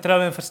dan die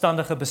getroue en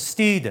verstandige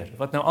bestuurder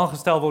wat nou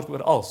aangestel word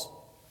oor als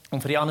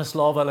om vir die ander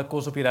slawe hulle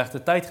kos op die regte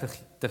tyd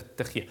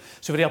te gee.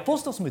 So wat die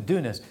apostels moet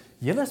doen is,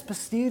 julle is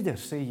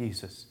bestuurders, sê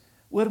Jesus,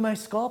 oor my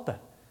skape.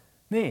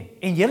 Nee,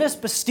 en julle is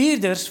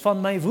bestuurders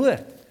van my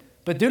woord.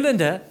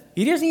 Bedoelende,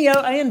 hierdie is nie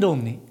jou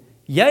eiendom nie.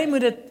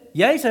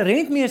 Jy's 'n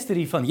rentmeester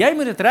hiervan. Jy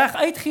moet dit reg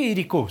uitgee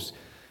hierdie kos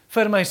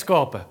vir my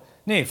skape.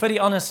 Nee, vir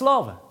die ander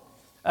slawe.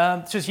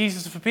 Soos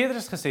Jesus vir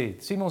Petrus gesê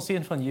het, Simon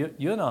seun van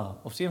Jona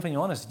of seun van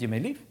Johannes, het jy my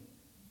lief?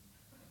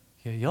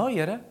 Ja,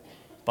 Here,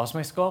 pas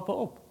my skape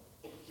op.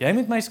 Jy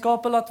moet my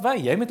skape laat wy,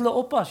 jy moet hulle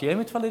oppas, jy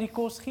moet vir hulle die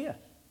kos gee.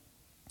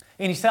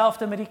 En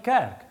dieselfde met die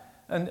kerk.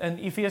 In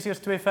Efesiërs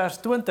 2 vers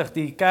 20,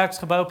 die kerk is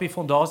gebou op die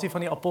fondasie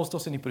van die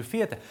apostels en die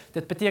profete.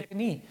 Dit beteken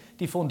nie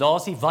die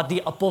fondasie wat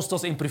die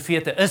apostels en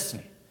profete is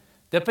nie.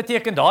 Dit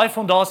beteken daai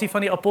fondasie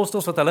van die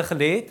apostels wat hulle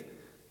gelê het,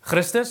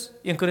 Christus,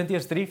 1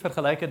 Korintiërs 3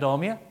 vergelyk dit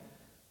daarmee.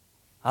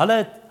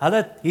 Hulle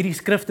het hierdie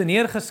skrifte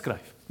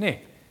neergeskryf,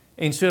 nee.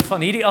 En so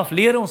van hierdie af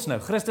leer ons nou,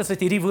 Christus het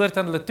hierdie woord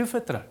aan hulle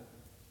toevertrou.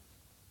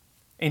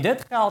 En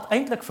dit geld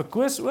eintlik vir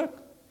Koos ook.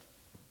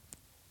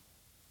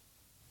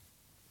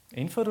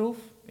 En vir Rolf,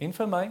 en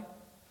vir my.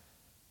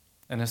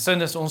 In 'n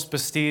sin is ons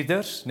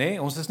bestuurders,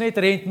 nee, ons is net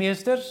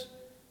rentmeesters.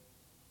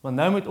 Want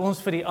nou moet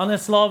ons vir die ander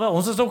slawe,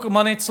 ons is ook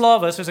maar net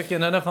slawe, soos ek jou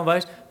nou gaan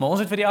wys, maar ons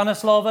moet vir die ander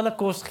slawe hulle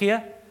kos gee,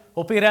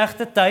 op die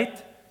regte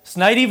tyd,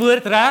 sny die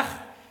woord reg,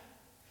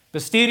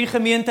 bestuur die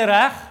gemeente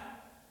reg.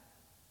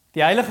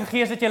 Die Heilige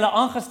Gees het julle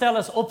aangestel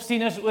as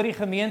opsieners oor die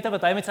gemeente,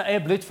 wat hy met sy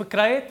eie bloed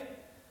verkry het,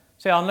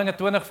 sê Handelinge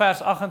 20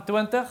 vers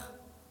 28.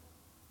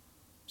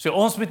 So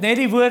ons moet net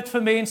die woord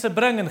vir mense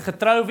bring en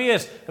getrou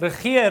wees,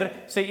 regeer,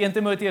 sê 1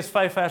 Timoteus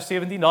 5 vers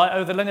 17, daai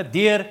ouderlinge,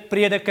 deur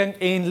prediking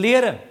en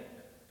lering.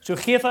 So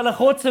geef hulle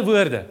God se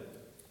woorde.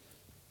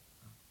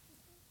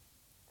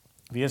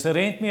 Wie is 'n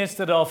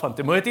rentmeester daarvan?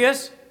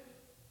 Timoteus,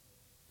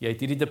 jy het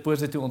hierdie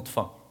deposito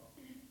ontvang.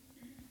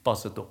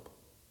 Pas dit op.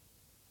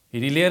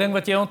 Hierdie lering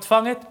wat jy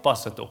ontvang het,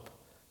 pas dit op.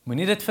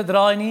 Moenie dit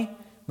verdraai nie,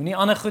 moenie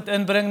ander goed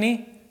inbring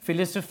nie,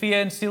 filosofie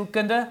en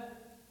sielkunde,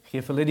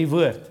 geef hulle die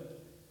woord,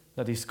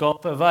 dat die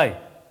skape wy.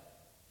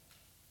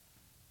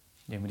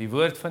 Jy moet die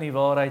woord van die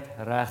waarheid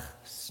reg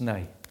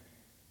sny.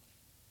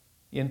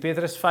 1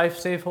 Petrus 5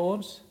 sê vir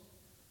ons,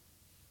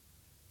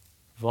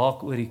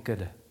 waak oor die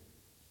kudde.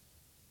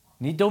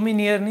 Nie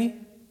domineer nie,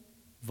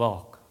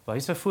 waak.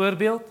 Wys 'n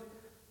voorbeeld,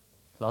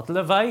 laat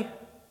hulle wy.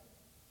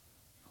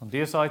 Gaan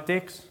lees daai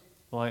teks,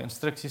 waar hy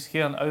instruksies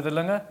gee aan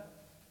ouderlinge.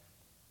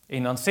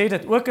 En dan sê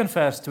dit ook in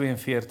vers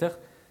 42,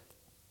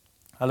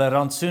 hulle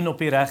rantsoen op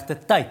die regte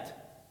tyd.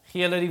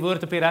 Gee hulle die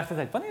woord op die regte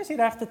tyd. Wanneer is die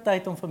regte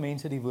tyd om vir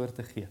mense die woord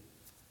te gee?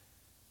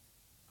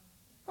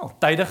 Nou,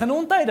 tydig en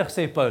ontydig,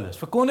 sê Paulus.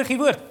 Verkondig die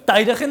woord,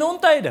 tydig en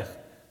ontydig.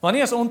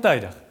 Wanneer is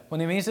ontydig?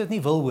 Wanneer mense dit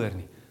nie wil hoor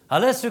nie.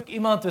 Hulle soek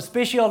iemand wat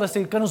spesiaal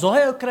sê, kan ons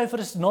daai ou kry vir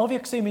 'n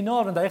naweek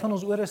seminar, want hy gaan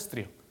ons ore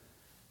streel.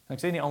 Ek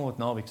sê nie almal het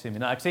naweek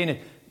seminar, ek sê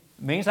net,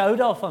 mense hou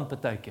daarvan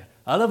partykeer.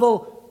 Hulle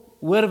wil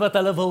hoor wat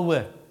hulle wil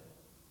hoor.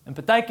 En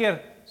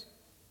partykeer,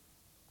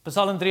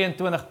 Psalm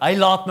 23, hy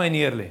laat my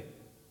neerlê.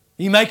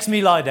 He makes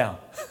me lie down.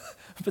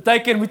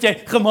 Partykeer moet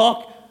jy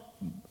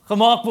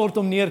gemaak word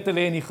om neer te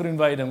lê in die groen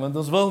weiding, want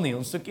ons wil nie,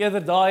 ons soek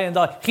eerder daai en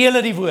daai. Gee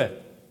hulle die woord.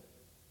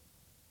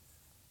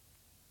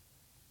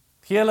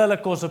 Gee hulle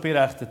kos op die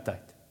regte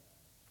tyd.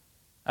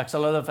 Ek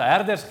sal hulle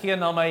herders gee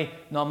na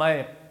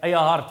my eie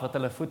hart, wat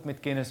hulle voed met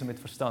kennis en met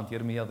verstand,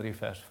 Jeremia 3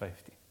 vers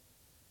 15.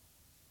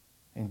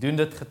 En doen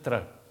dit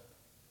getrou.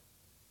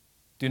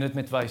 Doen dit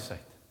met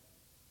wysheid.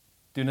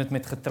 Doen dit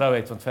met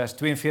getrouheid, want vers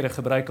 42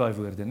 gebruik daai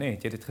woorde, nee,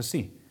 het jy dit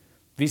gesien?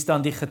 Wie is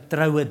dan die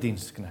getroue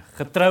dienskneg?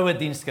 Getroue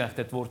dienskneg,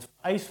 dit word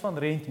vereis van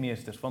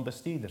rentmeesters, van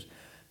bestuurders,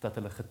 dat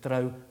hulle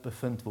getrou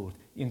bevind word.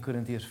 1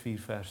 Korintiërs 4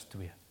 vers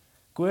 2.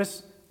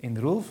 Koos en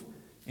Rolf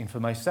en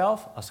vir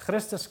myself, as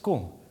Christus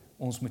kom,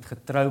 ons moet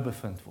getrou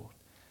bevind word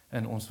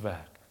in ons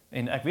werk.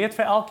 En ek weet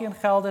vir elkeen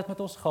geld dit met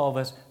ons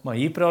gawes, maar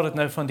hier praat dit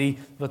nou van die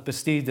wat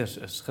bestuurders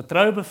is,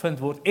 getrou bevind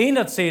word, en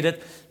dat sê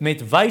dit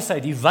met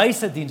wysheid, die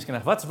wyse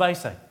dienskneg. Wat's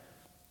wysheid?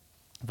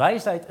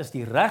 Wysheid is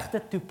die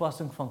regte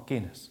toepassing van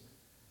kennis.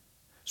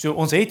 So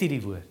ons het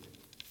hierdie woord.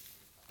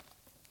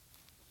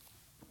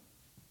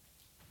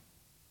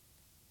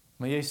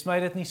 Maar jy smy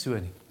dit nie so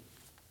nie.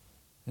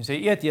 En sê,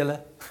 eet julle,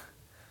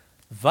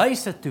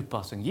 wyse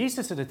toepassing.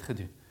 Jesus het dit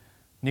gedoen.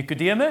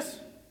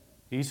 Nikodemus,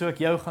 hier sou ek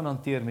jou gaan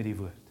hanteer met die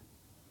woord.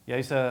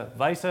 Jy's 'n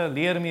wyse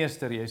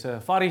leermeester, jy's 'n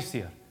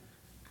fariseer.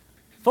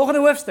 Volgende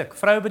hoofstuk,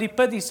 vrou by die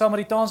put, die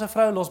Samaritaanse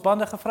vrou,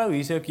 losbandige vrou,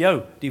 hier sou ek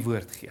jou die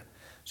woord gee.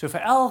 So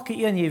vir elke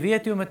een, jy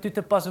weet hoe om dit toe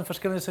te pas in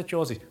verskillende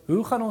situasies.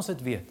 Hoe gaan ons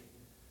dit weet?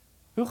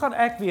 Hoe gaan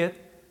ek weet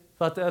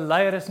wat 'n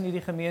leier is in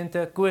hierdie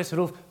gemeente, Koos,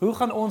 Rolf, hoe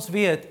gaan ons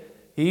weet,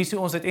 hier is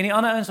hoe ons dit, en die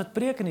ander ouens wat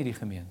preek in hierdie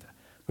gemeente,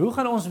 hoe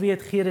gaan ons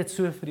weet, gee dit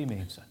so vir die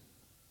mense?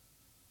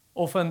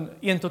 Of in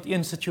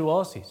 1-tot-1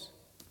 situasies?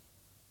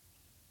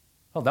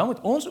 Wel, dan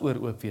moet ons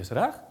oor oop wees,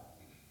 reg?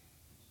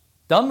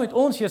 Dan moet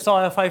ons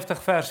Jesaja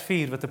 50 vers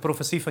 4, wat 'n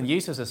profesie van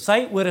Jesus is,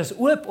 sy oor is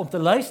oop om te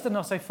luister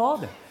na sy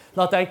Vader.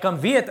 Laat hy kan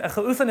weet, 'n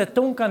geoefende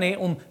tong kan hê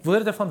om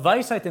woorde van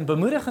wysheid en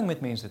bemoediging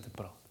met mense te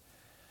praat.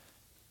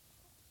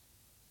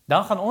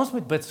 Dan gaan ons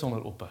moet bid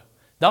sonder ophou.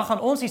 Dan gaan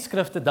ons die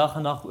skrifte dag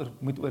en nag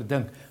moet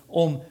oordink,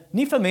 om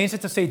nie vir mense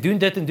te sê, doen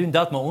dit en doen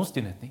dat, maar ons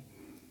doen dit nie.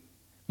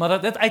 Maar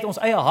dat dit uit ons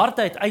eie hart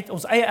uit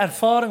ons eie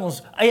ervaring,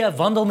 ons eie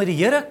wandel met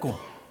die Here kom,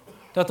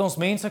 dat ons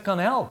mense kan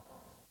help,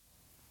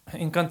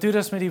 en kan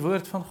toerus met die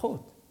woord van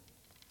God.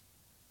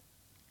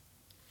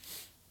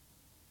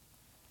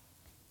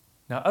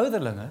 Nou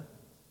ouderlinge,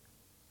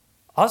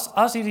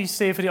 as hierdie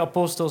sê vir die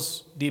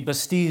apostels, die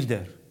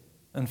bestuurder,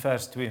 in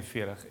vers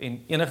 42,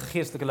 en enige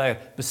geestelike leier,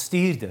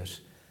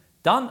 bestuurders,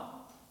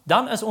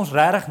 dan is ons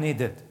regtig net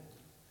dit.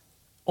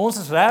 Ons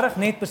is regtig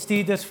net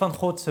bestuurders van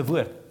God se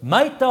woord.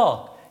 My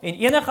taak, en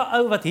enige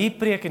ou wat hier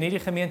preek in hierdie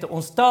gemeente,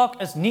 ons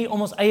taak is nie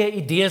om ons eie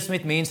idees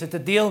met mense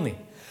te deel nie.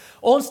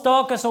 Ons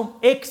taak is om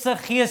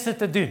eksegese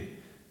te doen.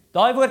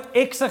 Daai woord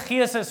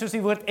eksegese is soos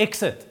die woord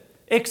exit.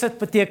 Exit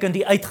beteken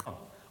die uitgang.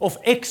 Of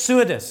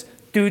Exodus,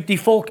 toe die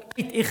volk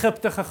uit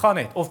Egipte gegaan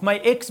het. Of my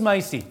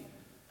ex-meisie.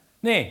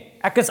 Nee,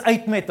 ek is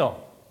uit met haar.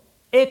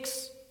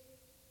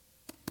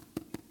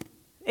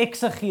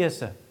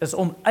 Eksegese is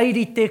om uit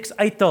die teks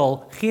uit te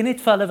haal, gee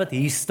net vir hulle wat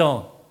hier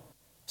staan.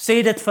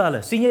 Sê dit vir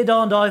hulle. Sien jy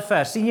daar in daai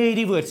vers? Sien jy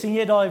hierdie woord? Sien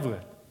jy daai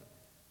woord?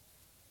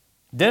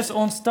 Dis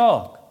ons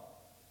taak.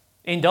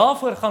 En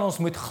daarvoor gaan ons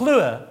moet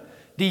glo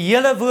die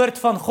hele woord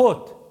van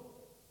God.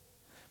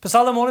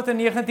 Psalm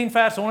 119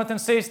 vers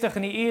 160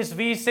 in die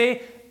ESV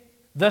sê,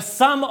 the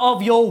sum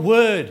of your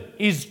word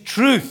is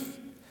truth,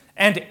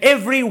 and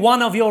every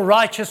one of your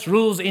righteous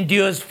rules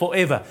endures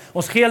forever.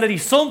 Ons gee hulle die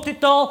som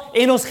totaal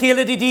en ons gee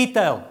hulle die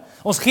detail.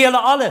 Ons gee hulle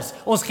alles.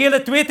 Ons gee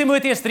hulle 2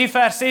 Timoteus 3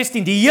 vers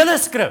 16, die hele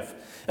skrif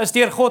is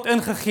deur God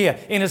ingegee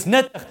en is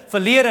nuttig vir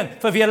lering,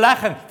 vir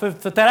weerlegging,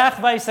 vir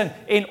teregwysing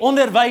en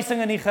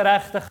onderwysing in die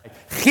geregtigheid.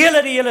 Gee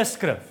hulle die hele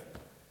skrif.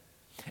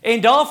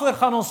 En daarvoor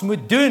gaan ons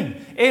moet doen,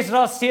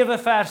 Esra 7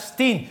 vers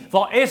 10,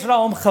 waar Esra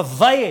hom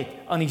gewy het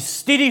aan die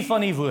studie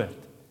van die woord.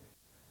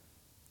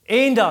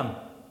 En dan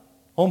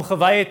hom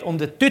gewy het om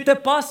dit toe te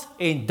pas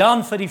en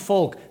dan vir die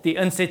volk die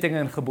insettinge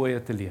en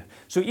gebooie te leer.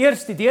 So eers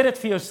studeer dit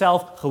vir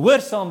jouself,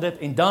 gehoorsaam dit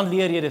en dan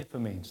leer jy dit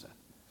vir mense.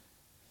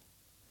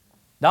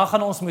 Dan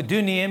gaan ons moet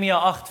doen Nehemia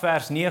 8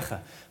 vers 9,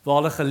 waar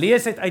hulle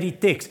gelees het uit die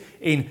teks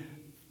en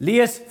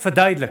lees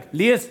verduidelik,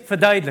 lees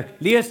verduidelik,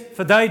 lees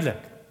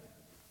verduidelik.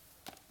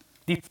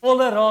 Die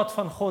volle raad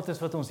van God is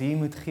wat ons hier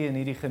moet gee in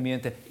hierdie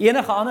gemeente.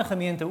 Enige ander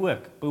gemeente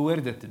ook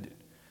behoort dit te doen.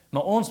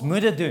 Maar ons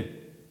moet dit doen.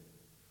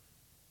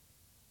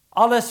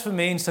 Alles vir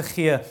mense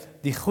gee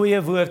die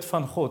goeie woord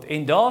van God.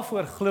 En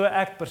daarvoor glo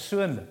ek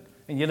persoonlik.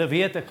 En julle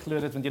weet ek glo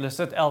dit, want julle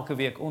sit elke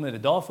week onder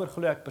dit. Daarvoor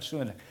glo ek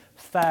persoonlik.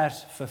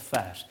 Vers vir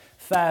vers.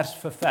 Vers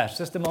vir vers.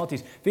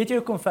 Systematies. Weet jy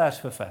hoekom vers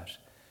vir vers?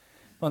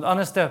 Want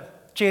anders te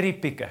cherry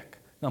pick ek.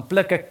 Dan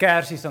pluk ek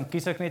kersies, dan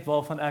kies ek net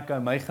waarvan ek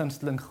hou, my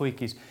gunsteling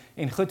goedjies.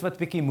 En goed wat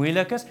bietjie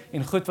moeilik is,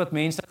 en goed wat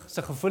mense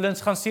se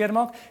gevoelens gaan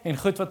seermaak, en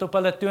goed wat op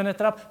hulle tone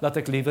trap, laat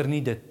ek liewer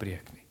nie dit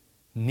preek nie.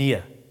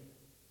 Nee.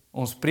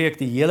 Ons preek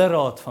die hele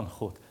raad van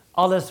God.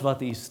 Alles wat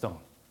hier staan,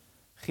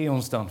 gee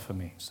ons dan vir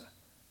mense.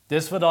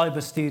 Dis wat daai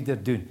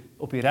bestuurder doen.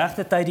 Op die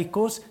regte tyd die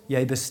kos,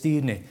 jy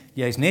bestuur net.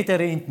 Jy's net 'n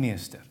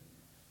rentmeester.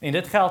 En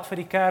dit geld vir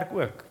die kerk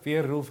ook,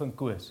 weer Rolf en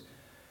Koos.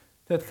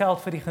 Dit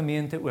geld vir die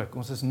gemeente ook.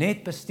 Ons is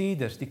net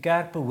bestuurders. Die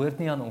kerk behoort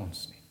nie aan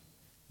ons nie.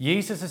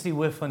 Jesus is die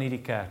hoof van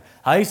hierdie kerk.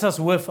 Hy is as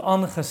hoof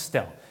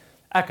aangestel.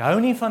 Ek hou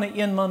nie van 'n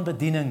eenman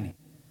bediening nie.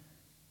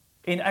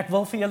 En ek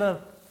wil vir julle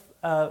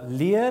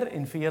leer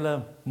en vir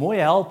julle mooi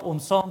help om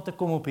saam te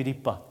kom op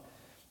hierdie pad.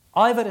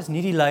 Iwer is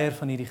nie die leier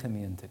van hierdie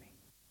gemeente nie.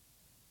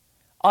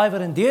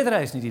 Iwer en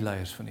Deidre is nie die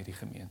leiers van hierdie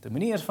gemeente.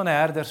 Moenie eers van 'n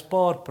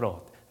herderspaar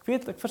praat.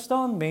 Ek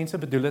verstaan, mense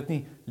bedoel dit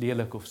nie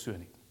lelik of so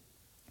nie.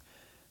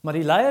 Maar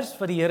die leiers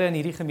wat die Here in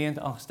hierdie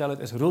gemeente aangestel het,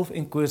 is Rolf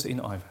en Koos en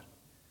Iwer.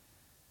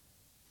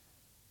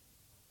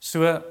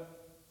 So,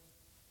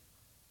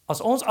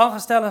 as ons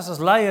aangestel is as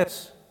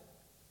leiers,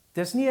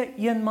 dis nie 'n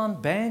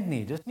eenman band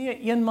nie, dis nie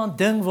 'n eenman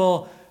ding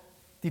waar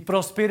die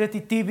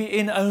Prosperity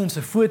TBN ouens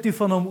 'n foto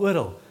van hom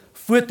oral,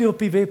 foto op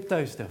die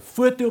webtuiste,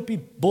 foto op die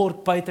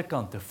bord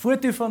buitekante,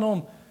 foto van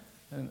hom,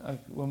 en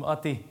oom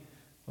Attie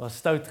was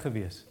stout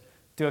geweest.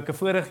 Toe ek 'n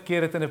vorige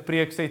keer het in 'n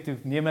preek sê, toe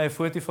neem hy 'n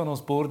foto van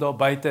ons bord daar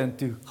buite en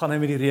toe gaan hy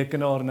met die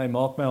rekenaar en hy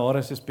maak my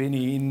hare soos Benny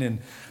Hinn en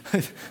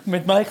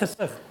met my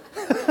gesig.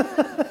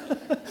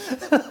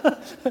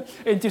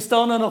 En toe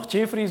staan daar nog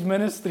Jeffrey's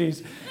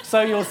Ministries,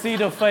 sow your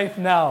seed of faith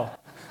now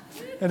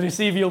and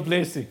receive your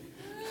blessing.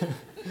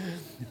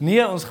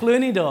 Nee, ons glo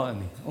nie daarin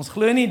nie. Ons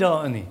glo nie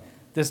daarin nie.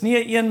 Dis nie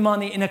 'n eenman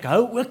nie en ek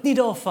hou ook nie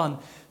daarvan,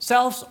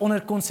 selfs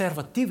onder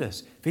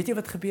konservatiewes. Weet jy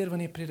wat gebeur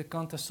wanneer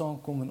predikante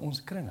saamkom in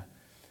ons kringe?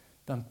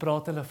 dan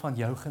praat hulle van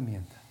jou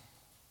gemeente.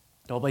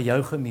 Daar by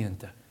jou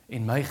gemeente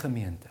en my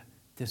gemeente.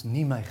 Dit is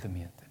nie my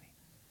gemeente nie.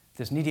 Dit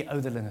is nie die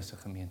ouderlinge se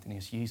gemeente nie,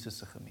 dit is Jesus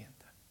se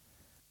gemeente.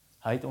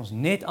 Hy het ons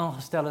net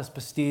aangestel as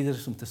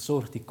bestuurders om te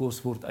sorg die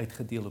kos word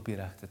uitgedeel op die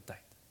regte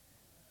tyd.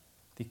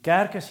 Die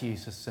kerk is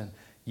Jesus se.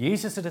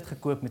 Jesus het dit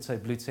gekoop met sy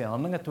bloed, sê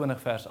Handelinge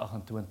 20 vers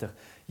 28.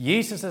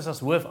 Jesus is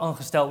as hoof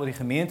aangestel oor die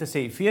gemeente,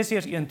 sê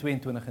Efesiërs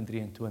 1:22 en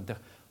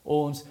 23.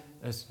 Ons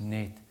is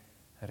net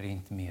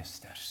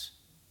rentmeesters.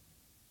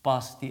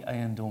 Pas die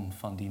eiendom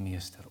van die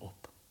meester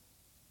op.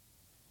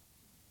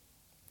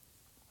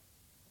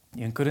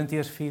 1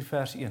 Korintiërs 4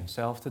 vers 1,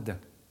 selfde ding.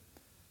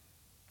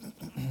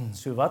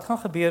 So wat gaan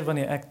gebeur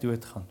wanneer ek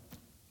doodgaan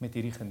met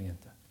hierdie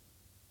gemeente?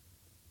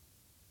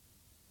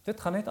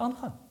 Dit gaan net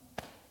aangaan.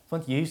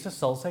 Want Jesus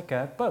sal sy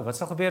kerk bou. Wat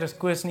sal gebeur as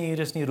Koos nie hier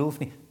is nie, Rolf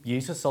nie?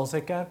 Jesus sal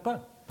sy kerk bou.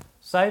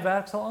 Sy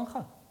werk sal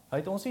aangaan. Hy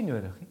het ons nie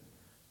nodig nie.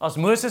 As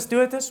Moses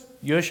dood is,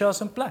 Joshua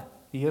is in plek.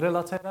 Die Here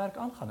laat sy werk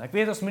aangaan. Ek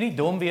weet ons moet nie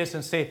dom wees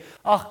en sê,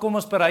 ag kom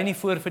ons berei nie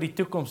voor vir die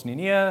toekoms nie.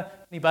 Nee,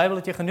 in die Bybel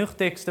het jy genoeg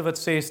tekste wat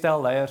sê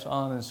stel leiers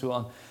aan en so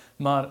aan.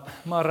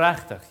 Maar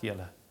regtig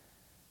julle.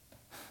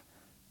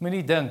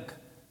 Moenie dink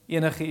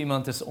enige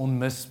iemand is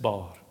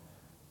onmisbaar.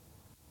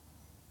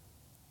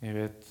 Jy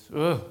weet,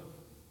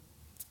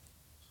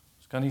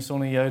 ons kan nie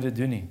sonder jou dit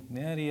doen nie.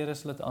 Nee, die Here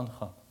sal dit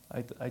aangaan.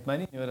 Hy het my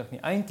nie nodig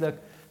nie. Eintlik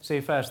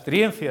sê vers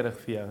 43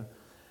 vir jou,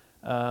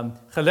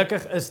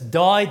 gelukkig is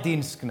daai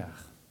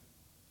dienskneg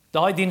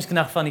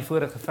van die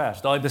vorige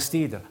vers, daai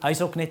bestuurder,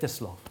 hy's ook net 'n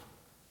slaaf.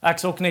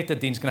 Ek's ook net 'n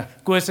dienskneg.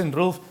 Koos en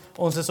Rolf,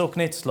 ons is ook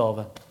net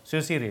slawe,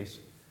 soos die res.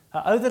 'n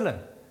Ouderling,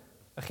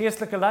 'n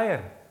geestelike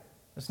leier,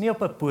 is nie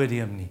op 'n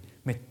podium nie,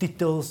 met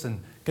titels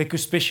en kyk hoe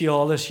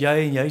spesiaal is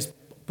jy en jy's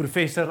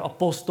professor,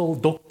 apostel,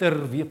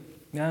 dokter,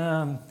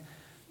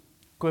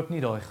 koop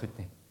nie daai goed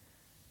nie.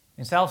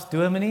 En selfs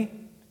dominee,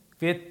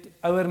 weet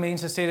ouer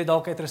mense sê dit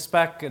dalk uit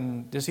respek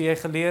en dis hoe jy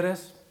geleer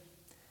is.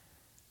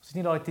 Ons het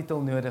nie daai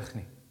titel nodig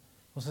nie.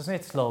 Ons is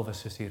net slawe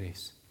soos die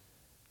res.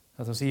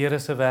 Dat ons die Here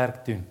se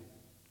werk doen.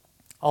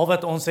 Al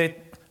wat ons het,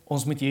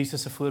 ons moet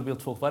Jesus se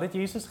voorbeeld volg. Wat het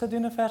Jesus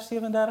gedoen in vers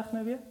 37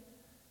 nou weer?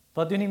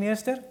 Wat doen die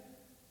meester?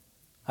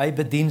 Hy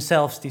bedien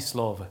selfs die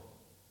slawe.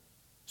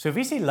 So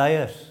wie is die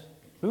leiers?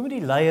 Hoe moet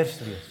die leiers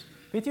wees?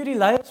 Weet jy hoe die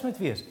leiers moet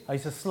wees?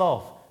 Hy's 'n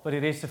slaaf wat die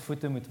res se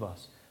voete moet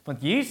was.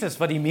 Want Jesus,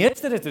 wat die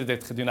meester het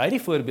dit gedoen, hy het die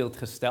voorbeeld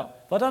gestel.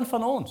 Wat dan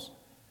van ons?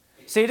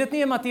 Sê dit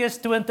nie in Matteus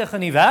 20 in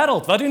die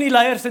wêreld? Wat doen die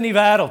leiers in die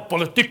wêreld?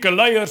 Politieke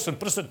leiers en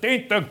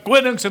presidente en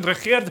konings en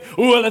regerders,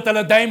 hoe hulle het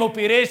hulle duim op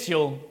die res,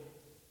 jong.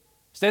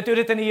 Is dit hoe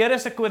dit in die Here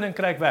se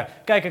koninkryk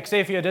werk? Kyk, ek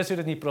sê vir jou, dis hoe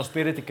dit in die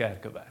Prosperity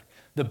kerke werk.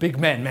 The big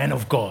man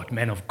of God,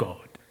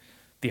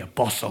 the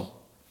apostle.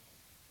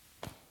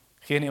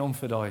 Geen nie om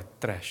vir daai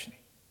trash nie.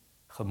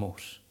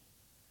 Gemors.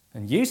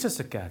 In Jesus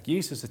se kerk,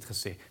 Jesus het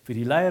gesê, wie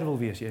die leier wil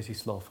wees, jy is die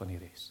slaaf van die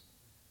res.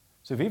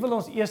 So wie wil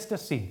ons eerste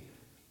sien?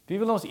 Wie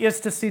wil ons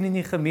eerste sien in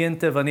die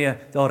gemeente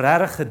wanneer daar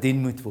regtig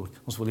gedien moet word?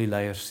 Ons wil die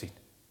leiers sien.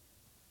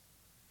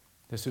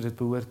 Dis hoe dit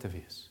behoort te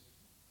wees.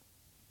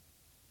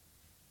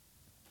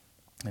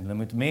 En hulle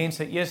moet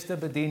mense eerste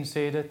bedien,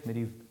 sê dit,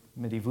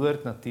 met die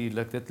woord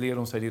natuurlik, dit leer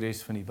ons uit die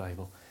res van die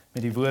Bybel.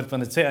 Met die woord,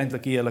 want dit sê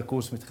eintlik die hele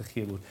kos moet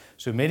gegee word.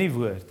 So met die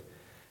woord.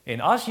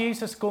 En as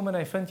Jesus kom en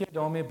hy vind jou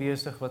daarmee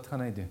besig, wat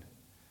gaan hy doen?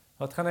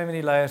 Wat gaan hy met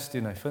die leiers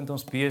doen? Hy vind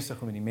ons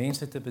besig om die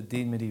mense te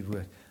bedien met die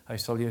woord. Hy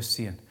sal jou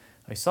seën.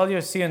 Hy sal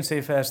jou seën,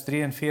 sê vers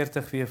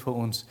 43 weer vir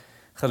ons.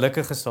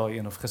 Gelukkig is daai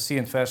een, of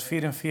geseën, vers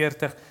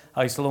 44,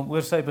 hy sal hom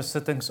oor sy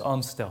besittings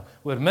aanstel.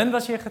 Oor min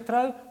was jy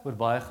getrou, oor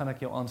baie gaan ek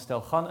jou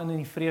aanstel. Gaan in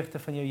die vreugde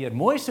van jou Heer.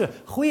 Mooi so,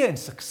 goeie en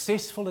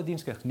suksesvolle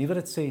dienskneg. Nie wat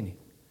dit sê nie.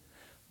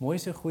 Mooi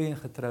so, goeie en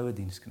getroue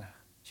dienskneg.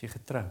 As jy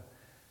getrou.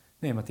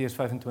 Nee, Matteus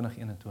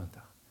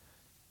 25:21.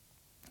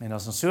 En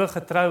as ons so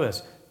getrou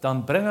is,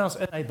 dan bring ons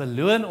in, hy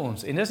beloon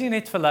ons. En dis nie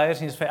net vir leiers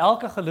nie, dis vir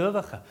elke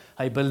gelowige.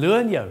 Hy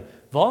beloon jou.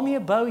 Waarmee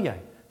bou jy?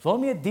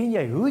 Waarmee dien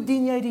jy? Hoe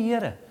dien jy die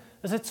Here?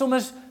 Is dit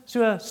soms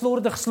so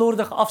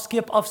slordig,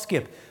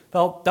 afskeep?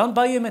 Wel, dan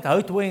bou jy met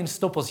hout, hooi en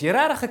stoppels. Jy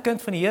regtig 'n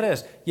kind van die Here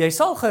is, jy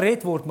sal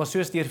gered word, maar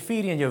soos deur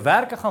vuur en jou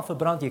werke gaan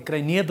verbrand, jy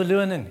kry nie 'n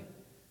beloning nie.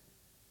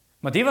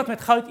 Maar die wat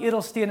met goud,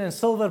 edelstene en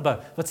silwer bou,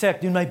 wat sê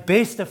ek doen my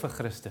beste vir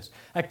Christus.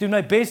 Ek doen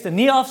my beste,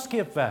 nie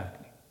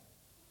afskeepwerk nie.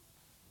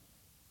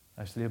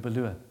 Hy sal jou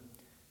beloon.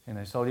 En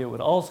hy sal jou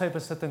oor al sy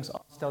besittings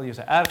aanstel. Jy is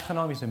 'n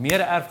erfgenaam, jy is 'n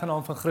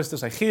mede-erfgenaam van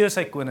Christus. Hy gee jou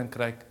sy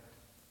koninkryk.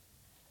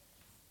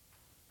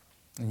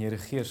 En jy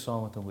regeer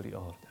saam met hom oor die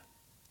aarde.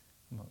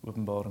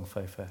 Openbaring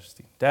 5 vers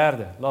 10.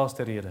 Derde,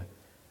 laaste rede.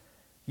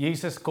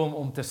 Jesus kom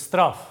om te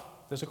straf.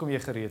 Dis hoekom jy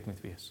gereed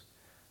moet wees.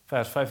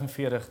 Vers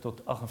 45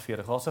 tot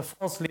 48. Daar's 'n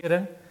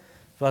valsleering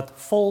wat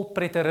vol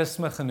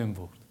preterisme genoem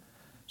word.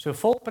 So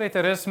vol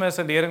preterisme is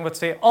 'n lering wat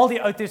sê al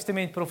die Ou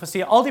Testament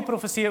profeseë, al die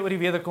profeseë oor die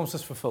wederkoms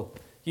is vervul.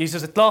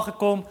 Jesus het klaar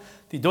gekom,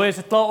 die dooies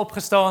het klaar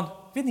opgestaan.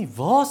 Ek weet nie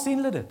waar sien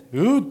hulle dit?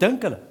 Hoe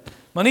dink hulle?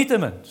 Maar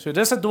nietemin, so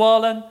dis 'n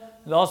dwaling.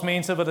 Daar's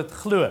mense wat dit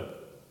glo.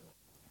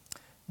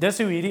 Dis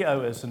hoe hierdie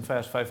ou is in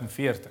vers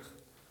 45.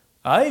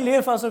 Hy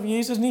leef asof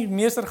Jesus nie,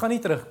 meester gaan nie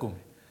terugkom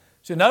nie.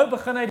 So nou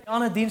begin hy die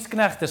ander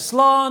diensknegte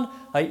slaan,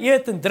 hy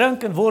eet en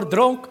drink en word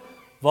dronk.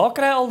 Waar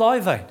kry hy al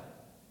daai wyn?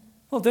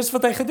 Wel, dis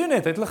wat hy gedoen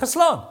het, hy het hulle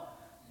geslaan.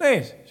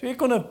 Nee, so jy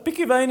kon 'n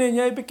bietjie wyn en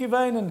jy 'n bietjie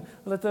wyn en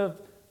hulle het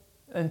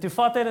en toe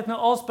vat hy dit nou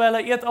alspel,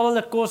 hy eet al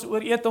hulle kos,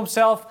 ooreet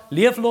homself,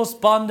 leef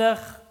losbandig,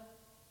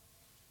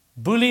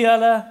 boelie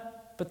hulle,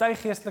 party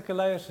geestelike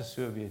leiers is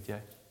so, weet jy.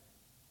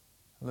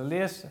 Hulle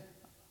lees,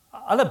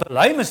 hulle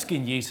bely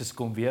miskien Jesus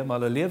kom weer, maar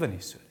hulle lewe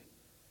nie so nie.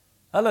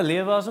 Hulle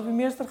lewe asof die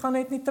meester gaan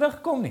net nie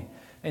terugkom nie.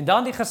 En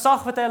dan die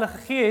gesag wat hy hulle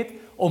gegee het,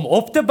 om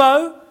op te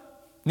bou,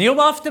 nie om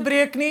af te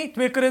breek nie,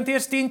 2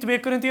 Korintiërs 10, 2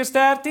 Korintiërs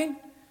 13.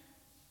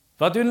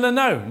 Wat doen hulle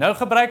nou? Nou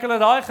gebruik hulle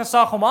daai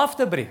gesag om af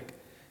te breek.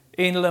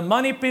 En hulle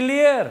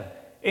manipuleer,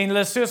 en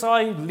hulle soos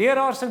daai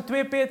leraars in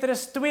 2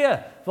 Petrus 2,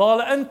 waar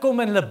hulle inkom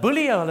en hulle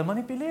boelie jou, hulle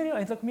manipuleer jou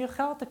eintlik om meer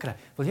geld te kry.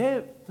 Wil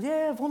jy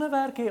 'n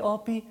wonderwerk hê,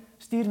 Apie?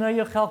 Stuur nou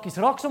jou geldjies,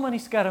 raak sommer aan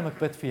die skerm, ek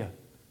bid vir jou.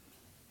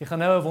 Jy gaan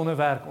nou 'n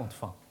wonderwerk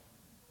ontvang.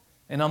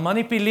 En dan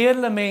manipuleer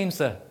hulle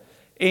mense,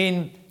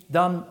 en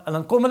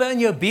dan kom hulle in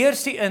jou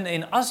beursie in,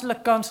 en as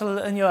hulle kan, sal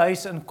hulle in jou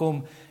huis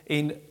inkom,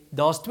 en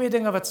daar's 2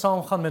 dinge wat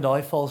saamgaan met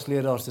daai valse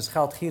leraars, dis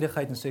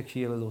geldgierigheid en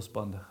seksuele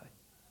losbandigheid.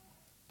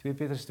 2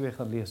 Petrus 2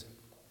 gaan lees.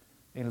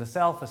 En hulle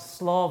self is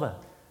slawe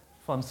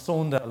van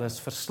sonde, hulle is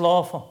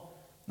verslaaf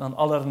aan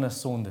allerlei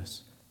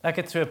sondes. Ek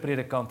het so 'n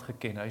predikant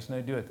geken, hy is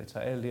nou dood, hy het sy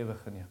eie lewe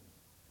geneem.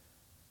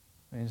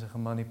 Mense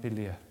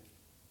gemanipuleer.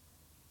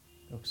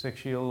 Ook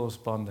seksueel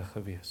losbandig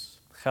gewees,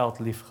 geld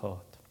lief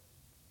gehad.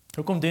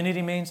 Hoekom doen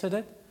hierdie mense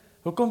dit?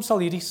 Hoekom sal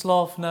hierdie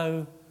slaaf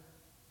nou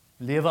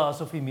lewe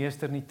asof die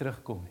meester nie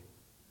terugkom nie?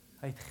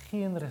 Hy het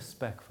geen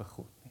respek vir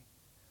God nie.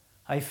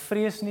 Hy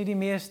vrees nie die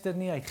meester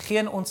nie, hy het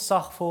geen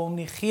ontzag vir hom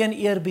nie, geen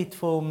eerbied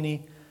vir hom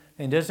nie,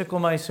 en dis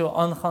hoekom hy so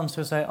aangaan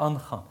soos hy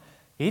aangaan.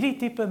 Hierdie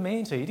tipe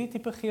mense, hierdie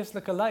tipe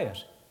geestelike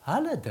leiers,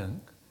 hulle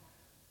dink,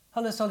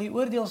 hulle sal die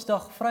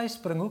oordeelsdag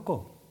vryspring,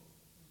 hoekom?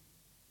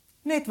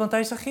 Net want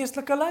hy's 'n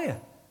geestelike leier.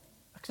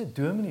 Ek's 'n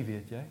dominee,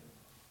 weet jy.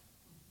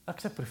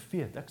 Ek's 'n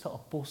profeet, ek's 'n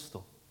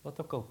apostel, wat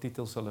ook al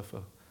titels hulle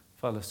vir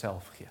hulle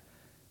self gee.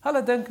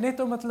 Hulle dink net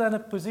omdat hulle in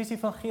 'n posisie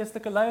van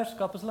geestelike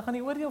leierskap is, hulle gaan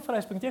die oordeel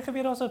vryspring. Jy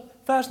geweet daar's 'n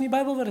vers in die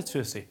Bybel wat dit so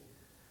sê.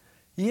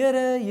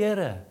 Here,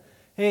 Here,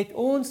 het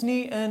ons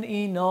nie in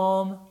U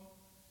naam,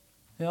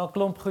 ja,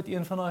 klomp goed,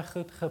 een van daai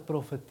goed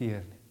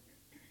geprofeteer nie.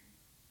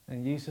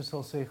 En Jesus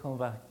sal sê, gaan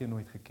weg, jy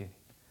nooit geken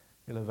nie.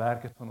 Julle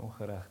werk is van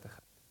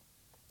ongeregtigheid.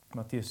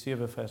 Matteus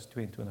 7 vers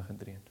 22 en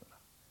 23.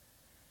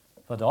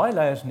 Wat daai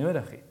leiers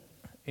nodig het,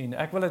 en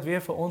ek wil dit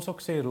weer vir ons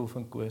ook sê, Rolf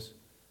en Koos,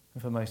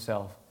 en vir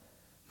myself,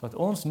 wat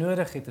ons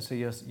nodig het is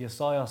 'n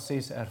Jesaja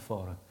 6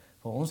 ervaring,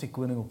 waar ons die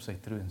koning op sy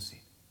troon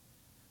sien,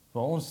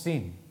 waar ons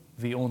sien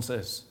wie ons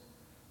is,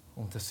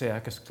 om te sê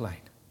ek is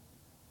klein,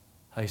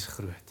 hy is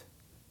groot.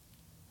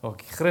 Waar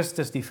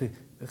Christus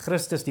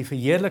die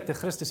verheerlikte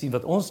Christus sien,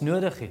 wat ons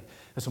nodig het,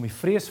 is om die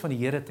vrees van die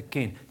Here te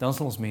ken, dan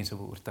sal ons mense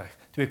beoortuig.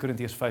 2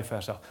 Korintiërs 5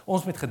 vers 8.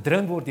 Ons moet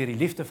gedring word deur die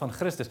liefde van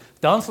Christus,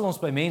 dan sal ons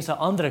by mense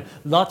aandring,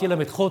 laat julle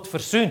met God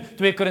versoen.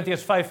 2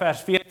 Korintiërs 5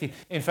 vers 14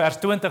 en vers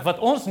 20, wat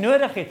ons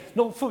nodig het,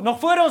 nog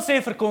voor ons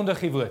sê verkondig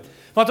die woord.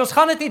 Want ons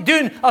gaan dit nie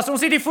doen, as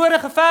ons nie die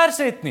vorige vers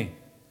het nie.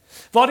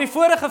 Waar die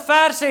vorige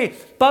vers sê,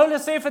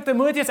 Paulus sê vir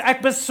Timoteus,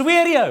 ek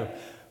besweer jou,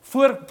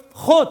 voor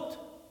God,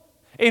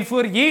 en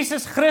voor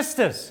Jesus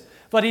Christus,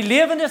 wat die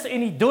lewendes en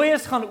die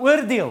dooies gaan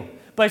oordeel,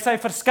 by sy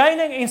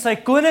verskyning en sy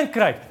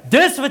koninkryk.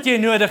 Dis wat jy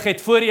nodig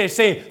het, voor jy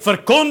sê,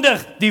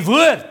 verkondig die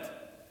woord.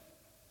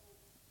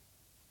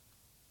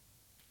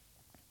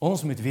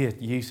 Ons moet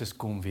weet, Jesus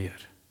kom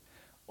weer.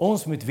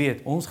 Ons moet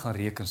weet, ons gaan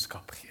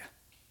rekenskap gee.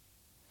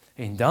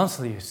 En dan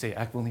sal jy sê,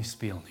 ek wil nie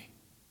speel nie.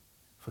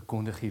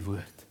 Verkondig die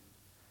woord.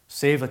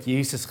 Sê wat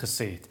Jesus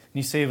gesê het,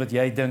 nie sê wat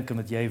jy dink en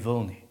wat jy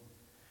wil nie.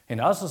 En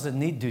as ons dit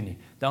nie doen nie,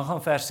 dan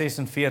gaan vers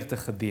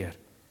 46 gebeur.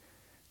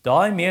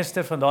 Daai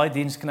meester van daai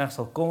diensknegt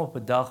sal kom op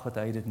 'n dag wat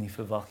hy dit nie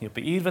verwag nie, op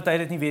 'n uur wat hy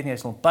dit nie weet nie, hy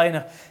sal hom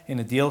pynig en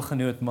 'n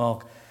deelgenoot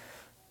maak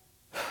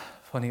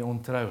van die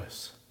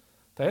ontroues.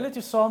 Terwyl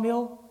dit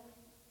Samuel,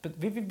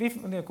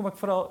 nee, kom ek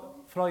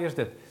vra eers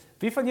dit.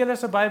 Wie van julle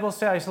se Bybel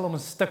sê hy sal hom in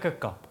stukke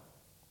kap?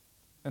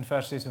 In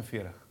vers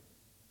 46.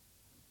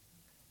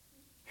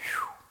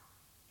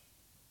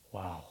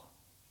 Wow.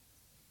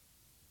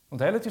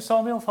 Onthou dat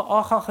Samuel vir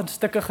Agag in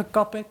stukke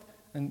gekap het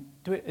in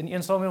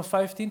 1 Samuel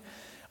 15.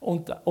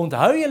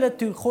 Onthou julle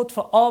toe God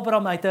vir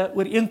Abraham uit 'n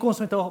ooreenkoms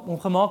met hom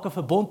gemaak 'n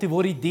verbond, toe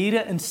word die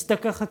diere in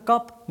stukke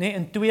gekap, nê,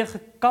 in 2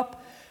 gekap.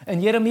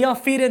 In Jeremia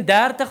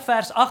 34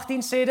 vers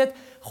 18 sê dit,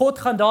 God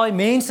gaan daai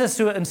mense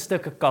so in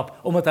stukke kap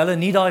omdat hulle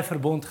nie daai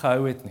verbond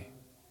gehou het nie.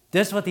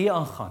 Dis wat hier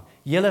aangaan.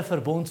 Julle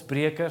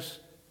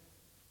verbondsbrekers,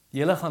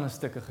 julle gaan in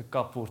stukke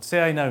gekap word,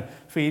 sê hy nou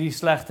vir hierdie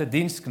slegte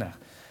diensknegt.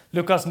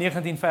 Lukas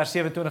 19 vers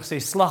 27 sê,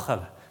 slag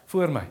hulle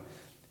voor my.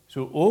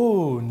 So,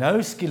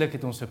 nou skielik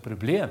het ons 'n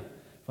probleem,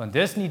 want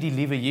dis nie die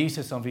liewe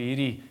Jesus aan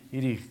wie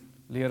hierdie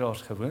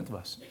leraars gewoond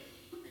was nie.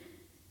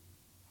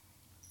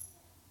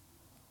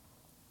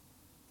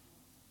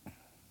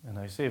 En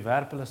hy sê,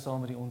 werp hulle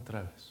saam met die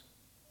ontroues.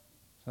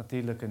 Dis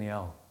natuurlik in die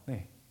hel,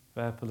 nee,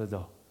 werp hulle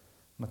daar.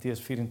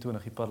 Matteus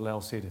 24, die parallel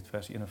sê dit,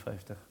 vers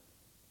 51.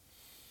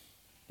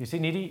 Jy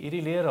sien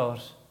hierdie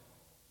leraars,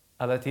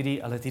 hulle het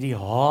hierdie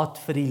haat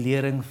vir die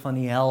lering van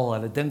die hel.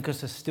 Hulle dink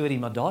is 'n storie,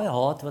 maar daai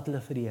haat wat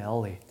hulle vir die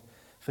hel het,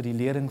 vir die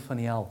lering van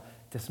die hel,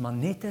 dit is maar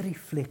net 'n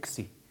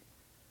refleksie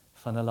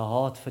van hulle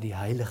haat vir die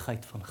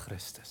heiligheid van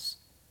Christus,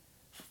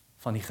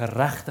 van die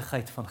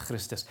geregtigheid van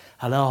Christus.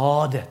 Hulle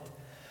haat dit.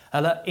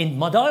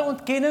 Maar daai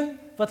ontkenning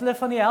wat hulle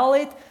van die hel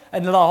het,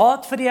 en hulle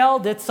haat vir die hel,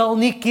 dit sal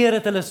nie keer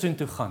dat hulle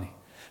soontoe gaan nie.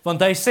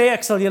 Want hy sê,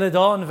 ek sal julle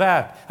daarin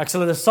werp. Ek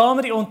sal hulle saam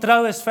met die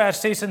ontroues, vers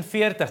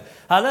 46.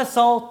 Hulle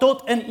sal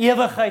tot in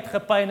ewigheid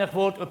gepynig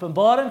word.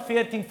 Openbaring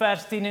 14,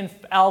 vers 10 en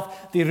 11.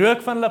 Die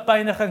rook van hulle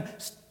pyniging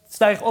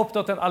styg op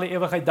tot in alle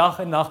ewigheid, dag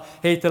en nag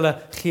het hulle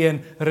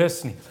geen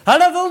rus nie.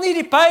 Hulle wil nie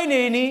die pyn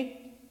hê nie.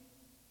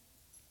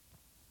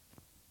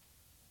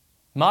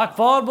 Maar ek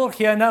waarborg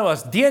jou nou,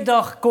 as die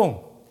dag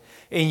kom,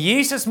 en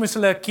Jesus moes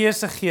hulle 'n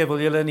keuse gee, wil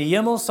julle in die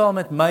hemel saam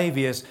met my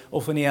wees,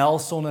 of in die hel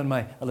sonder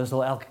my, hulle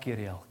sal elke keer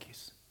die hel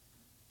kies.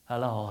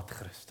 Hulle haat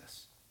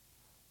Christus.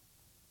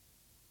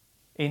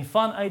 En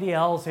vanuit die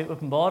hel sê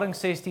Openbaring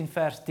 16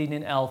 vers 10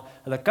 en 11,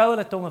 hulle kou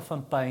hulle tonge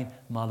van pyn,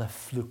 maar hulle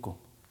vloek hom.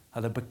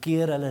 Hulle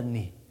bekeer hulle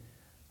nie.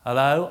 Hulle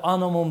hou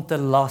aan om hom te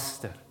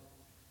laster.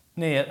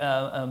 Nee,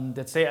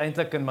 dit sê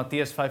eintlik in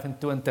Matteus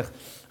 25,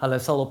 hulle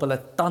sal op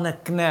hulle tande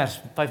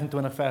kners,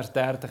 25 vers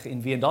 30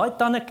 en wie. En daai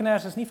tande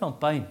kners is nie van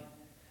pyn.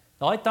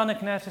 Daai tande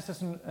kners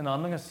is in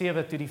Handelinge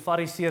 7 toe die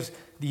Fariseërs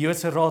die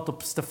Joodse raad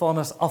op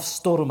Stefanus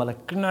afstorm, hulle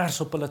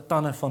kners op hulle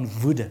tande van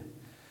woede.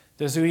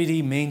 Dis hoe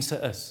hierdie mense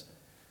is.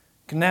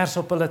 Kners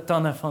op hulle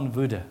tande van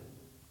woede.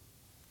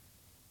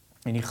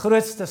 En die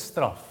grootste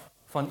straf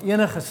van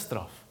enige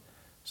straf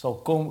sal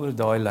kom oor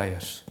daai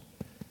leiers.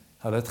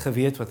 Hulle het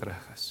geweet wat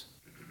reg is.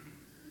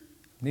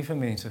 Nie vir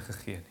mense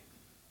gegee nie.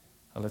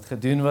 Hulle het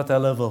gedoen wat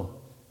hulle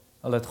wil.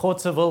 Hulle het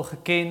God se wil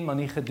geken, maar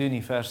nie gedoen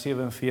nie, vers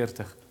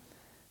 47.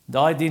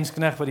 Daai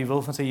diensknegt wat die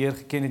wil van sy Heer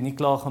geken het, nie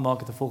klaar gemaak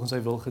het en volgens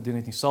sy wil gedoen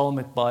het nie, sal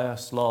met baie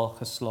slaag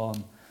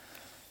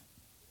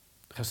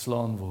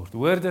geslaan word.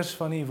 Hoorders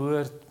van die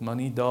woord, maar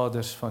nie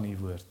daders van die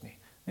woord nie.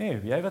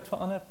 Nee, jy wat vir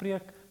ander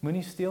preek,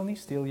 moenie steel nie,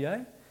 steel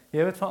jy?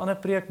 Jy wat vir ander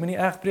preek, moenie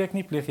egbreek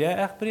nie, pleeg jy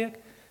egbreek?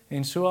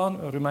 En so aan,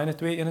 Romeine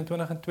 2,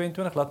 21 en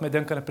 22, laat my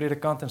dink aan 'n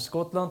predikant in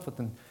Skotland, wat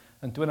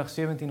in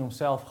 2017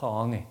 homself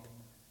gehang het.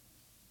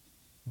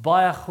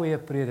 Baie goeie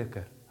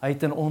prediker, hy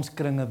het in ons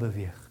kringe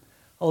beweeg.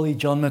 Al die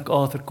John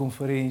MacArthur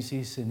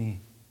konferensies en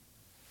die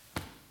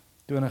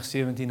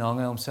 2017 hang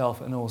hy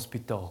homself in 'n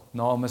hospitaal,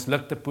 na 'n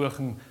mislukte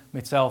poging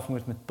met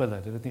selfmoord met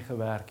pille, dit het nie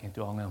gewerk nie, en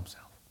toe hang hy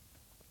homself.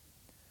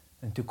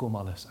 En toe kom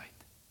alles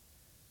uit.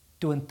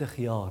 20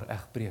 jaar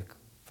egbreek,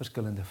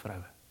 verskillende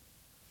vroue.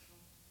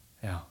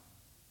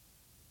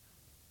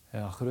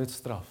 Ja, groot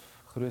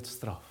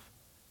straf.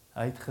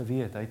 Hy het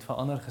geweet, hy het vir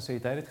ander gesê, hy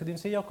het dit gedoen,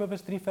 sê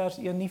Jakobus 3 vers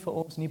 1, nie vir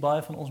ons, nie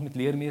baie van ons met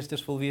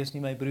leermeesters wil wees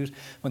nie, my broers,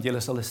 want julle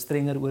sal 'n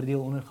strenger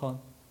oordeel ondergaan.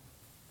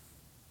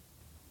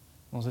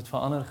 Ons het vir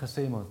ander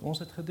gesê, maar ons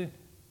het gedoen.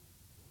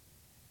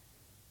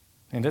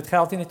 En dit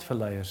geld nie net vir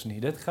leiers nie,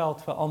 dit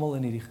geld vir almal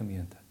in hierdie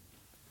gemeente.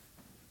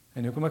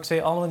 En hoekom ek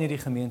sê almal in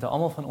hierdie gemeente,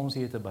 almal van ons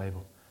hier het 'n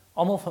Bybel.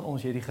 Almal van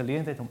ons het die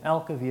geleentheid om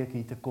elke week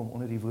hier te kom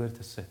onder die woord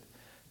te sit.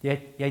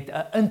 Jy het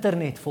 'n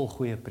internet vol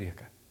goeie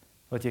preke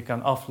wat jy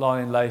kan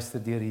aflaai en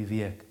luister deur die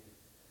week.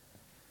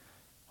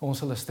 Ons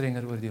sal 'n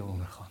strenger oordeel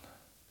ondergaan.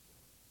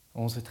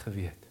 Ons het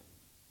geweet.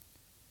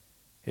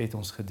 Het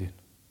ons gedoen.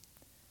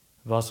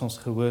 Was ons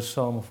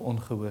gehoorsaam of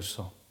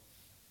ongehoorsaam?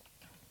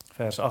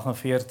 Vers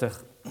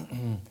 48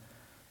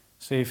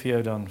 sê vir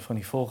jou dan van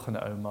die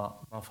volgende ou,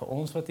 maar vir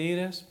ons wat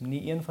hier is,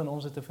 nie een van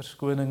ons het 'n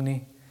verskoning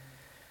nie.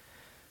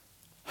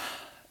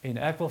 En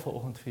ek wil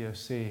vanoggend vir jou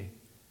sê,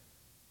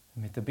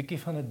 met 'n bietjie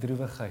van 'n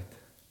droewigheid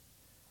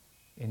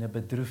en 'n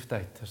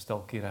bedroefdheid, is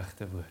dalk die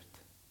regte woord.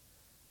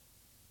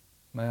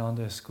 My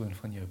hande is skoon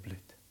van jou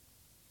bloed.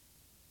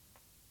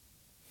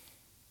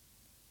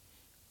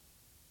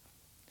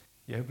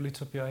 Jou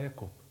bloed op jou eie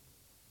kop.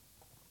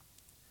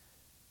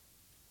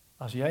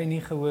 As jy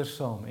nie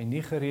gehoorsaam en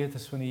nie gereed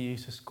is wanneer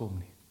Jesus kom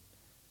nie,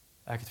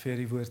 ek het vir jou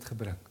die woord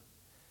gebring.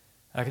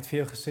 Ek het vir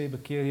jou gesê,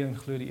 bekeer jou en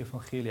glo die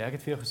evangelie. Ek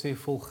het vir jou gesê,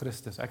 volg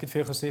Christus. Ek het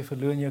vir jou gesê,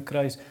 verloon jou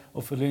kruis,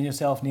 of verloon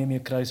jouself, neem jou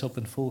kruis op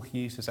en volg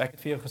Jesus. Ek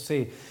het vir jou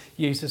gesê,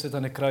 Jesus het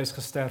aan 'n kruis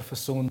gesterf vir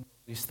sonde,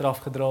 die straf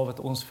gedra wat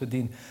ons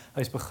verdien.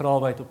 Hy is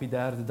begrawe, hy het op die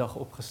 3de dag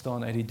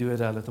opgestaan uit die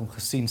dode, hulle het hom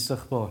gesien,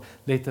 sigbaar,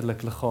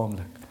 letterlik,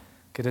 liggaamlik.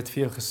 Ek het dit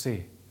vir jou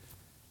gesê.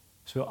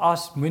 So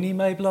as, moenie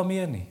my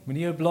blameer nie,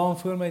 moenie jou blaam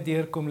voor my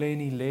deur kom lê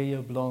nie, lê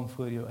jou blaam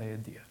voor jou eie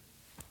deur.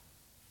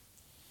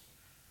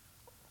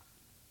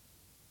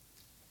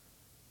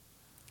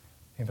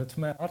 En wat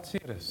vir my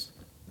hartseer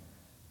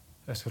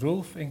is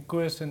Rolf en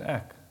Koos en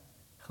ek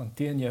gaan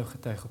teen jou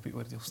getuig op die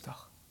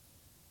oordeelsdag.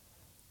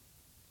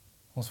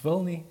 Ons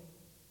wil nie,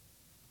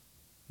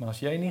 maar as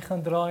jy nie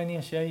gaan draai nie,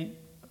 as jy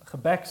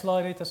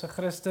gebackslide het as 'n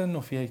Christen,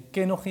 of jy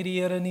ken nog nie die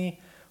Here nie,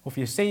 of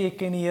jy sê jy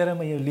ken die Here,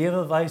 maar jou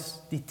lewe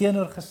wys die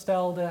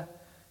teenoorgestelde,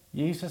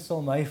 Jesus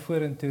sal my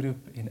vorentoe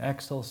roep en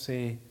ek sal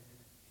sê,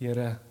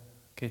 Here,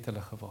 ek het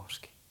hulle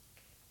gewaarsku.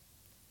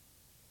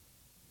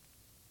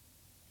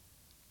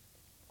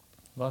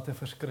 Wat 'n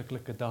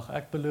verskriklike dag.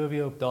 Ek beloof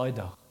jou op daai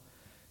dag,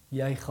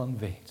 jy gaan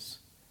wens.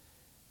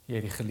 Jy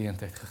het die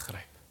geleentheid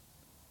gegryp.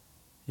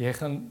 Jy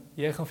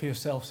gaan vir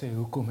jouself sê,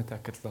 hoekom het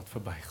ek dit laat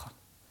verbygaan?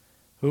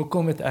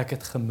 Hoekom het ek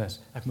dit gemis?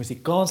 Ek moes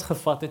die kans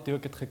gevat het toe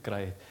ek dit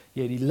gekry het.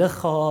 Jy het die lig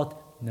gehad,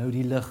 nou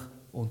die lig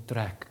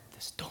onttrek.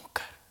 Dit is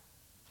donker.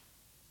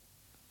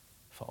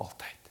 Vir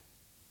altyd.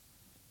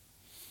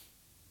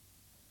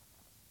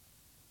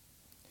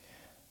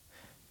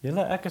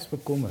 Julle, ek is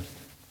bekommerd.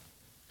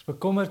 Ek is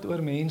bekommerd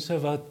oor mense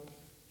wat,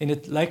 en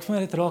dit lyk vir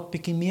my dit raak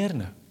bietjie meer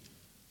nou.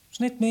 Ons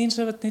net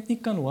mense wat net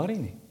nie kan worry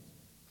nie.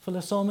 Of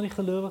hulle saam met die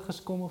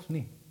gelowiges kom of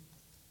nie.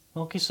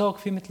 Maak nie saak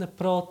of jy met hulle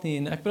praat nie,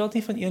 en ek praat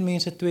nie van 1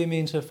 mense, 2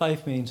 mense,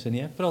 5 mense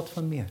nie, ek praat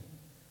van meer.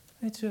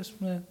 Net soos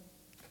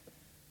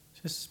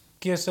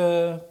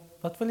keuse,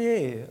 wat wil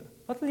jy?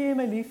 Wat wil jy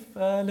my lief?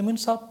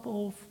 Lemoensap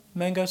of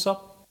mango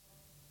sap?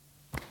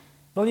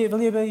 Wil jy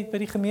by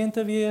die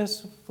gemeente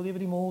wees? Of wil jy by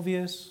die mall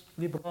wees?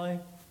 Wil jy braai?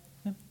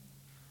 Ja.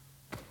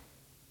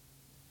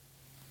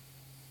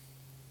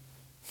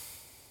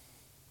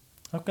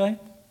 Okay.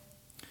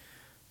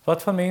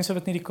 Wat van mense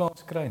wat nie die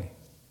kans kry nie?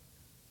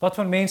 Wat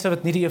van mense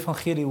wat nie die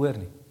evangelie hoor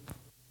nie?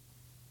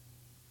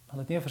 Hulle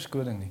het nie 'n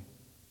verskoning nie.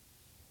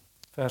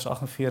 Vers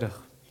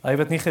 48. Hy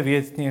wat nie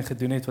geweet het nie en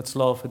gedoen het wat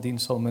slaaf verdien,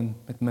 sal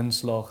met min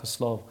slaag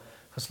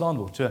geslaan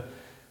word.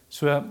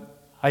 So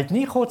hy het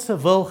nie God se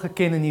wil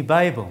geken in die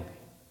Bybel nie.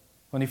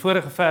 Want die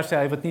vorige vers sê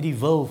hy wat nie die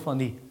wil van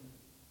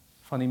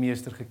die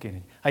meester geken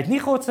het. Hy het nie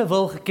God se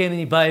wil geken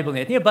in die Bybel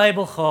nie. Hy het nie 'n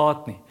Bybel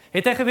gehad nie.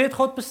 Het hy geweet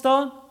God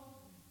bestaan?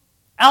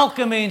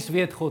 Elke mens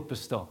weet God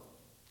bestaan.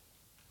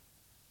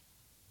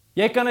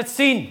 Jy kan dit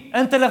sien,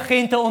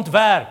 intelligente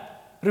ontwerp,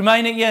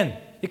 Romeine 1.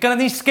 Jy kan dit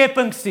nie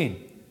skepping sien.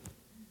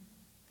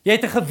 Jy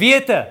het 'n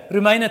gewete,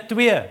 Romeine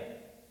 2.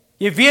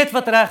 Jy weet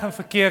wat reg en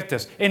verkeerd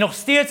is, en nog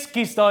steeds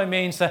kies daai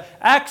mense,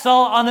 ek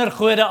sal ander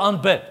gode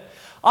aanbid.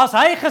 As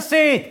hy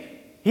gesê het,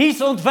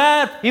 hier's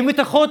ontwerp, hier moet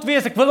 'n God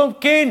wees, ek wil hom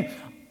ken,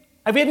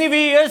 ek weet nie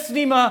wie hy is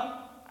nie, maar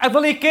ek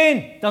wil hom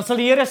ken, dan sal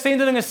die Here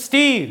sendelinge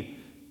stuur,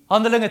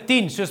 Handelinge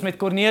 10, soos met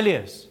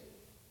Cornelius.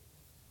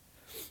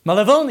 Maar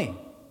hulle wil nie.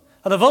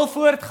 Hulle wil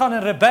voortgaan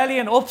in rebellie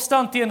en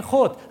opstand teen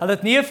God. Hulle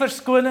het nie 'n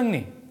verskoning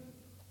nie.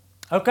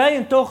 Okay,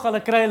 en tog, hulle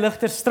kry 'n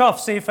ligter straf,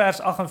 sê vers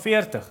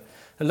 48.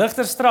 'n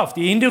Ligter straf.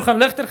 Die Hindoe gaan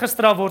ligter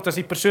gestraf word as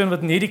die persoon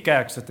wat nie die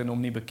kerk sit en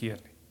hom nie bekeer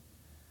nie.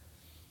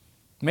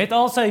 Met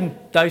al sy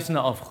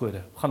duisende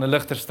afgode, gaan 'n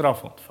ligter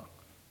straf ontvang.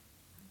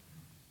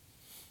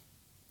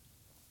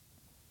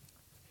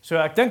 So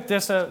ek dink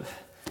dis 'n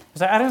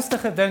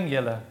ernstige ding,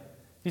 julle.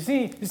 Dis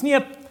nie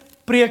 'n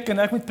preek en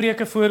ek moet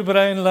preke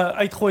voorberei en hulle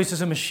uitgooi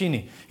soos 'n masjien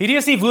nie. Hierdie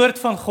is die woord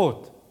van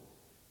God.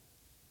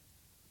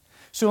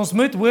 So ons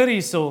moet hoor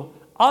hierso,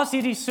 as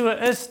hierdie so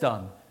is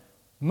dan,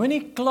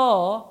 moenie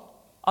kla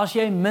as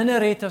jy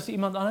minder het as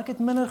iemand anders. Ek het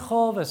minder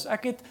gawes,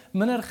 ek het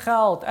minder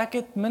geld, ek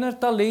het minder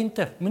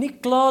talente. Moenie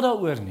kla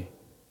daaroor nie.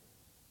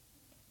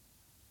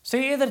 Sê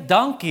eerder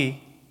dankie,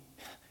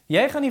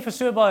 jy gaan nie vir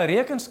so baie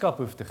rekenskap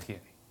hoef te gee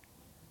nie.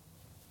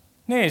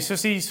 Nee,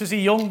 soos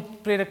die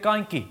jong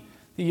predikantjie.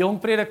 Die jong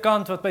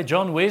predikant wat by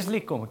John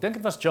Wesley kom, ek dink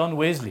dit was John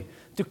Wesley,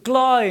 toe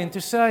kla hy en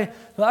toe sê hy,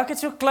 wel ek het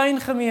so klein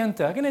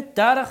gemeente, ek het net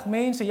 30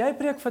 mense, jy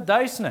preek vir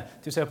duisende.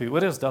 Toe sê hy op die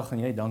oordeelsdag gaan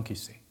jy dankie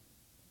sê.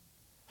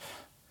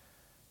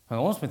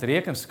 Want ons moet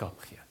rekenskap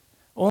gee.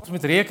 Ons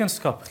moet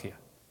rekenskap gee.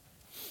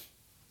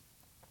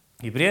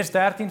 Hebreërs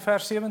 13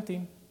 vers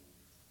 17.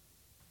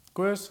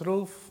 Koos,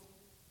 Rolf,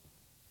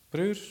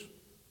 broers,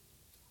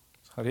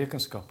 ons gaan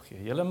rekenskap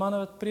gee. Julle manne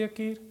wat preek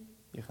hier,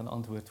 jy gaan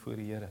antwoord voor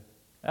die Here.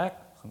 Ek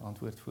gaan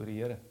antwoord voor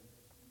die Here.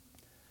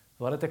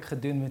 Wat het ek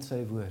gedoen met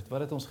sy woord?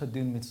 Wat het ons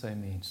gedoen met sy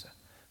mense?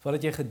 Wat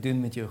het jy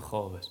gedoen met jou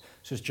gawes?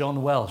 Soos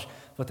John Welsh,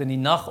 wat in die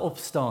nag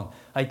opstaan.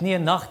 Hy het nie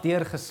 'n nag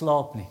deur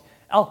geslaap nie.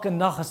 Elke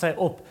nag is hy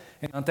op,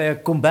 en dan het hy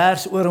 'n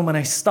kombers oor hom, en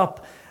hy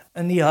stap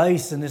in die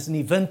huis, en is in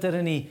die winter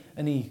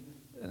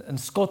in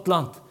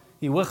Skotland,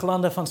 die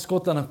hooglande van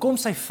Skotland, en kom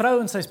sy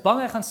vrou, en sy's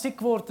bang, hy gaan siek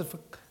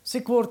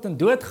word en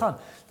doodgaan.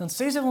 Dan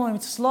sê sy vir hom, hy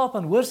moet slaap,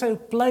 en hoor sy hoe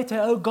pleit hy,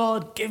 oh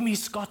God, give me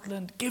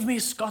Scotland, give me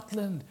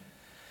Scotland.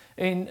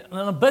 En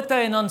dan bid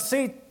hy, en dan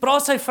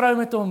praat sy vrou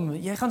met hom,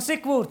 jy gaan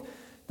siek word.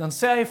 Dan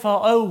sê hy vir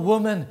haar, oh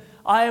woman,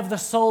 I have the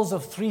souls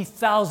of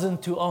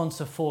 3,000 to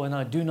answer for, and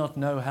I do not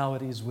know how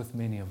it is with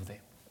many of them.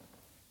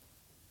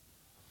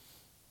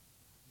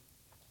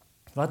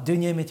 Wat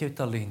doen jy met jou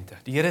talente?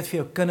 Die Here het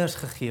vir jou kinders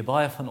gegee,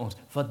 baie van ons.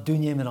 Wat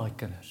doen jy met daai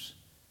kinders?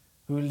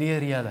 Hoe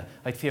leer jy hulle?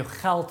 Hy het vir jou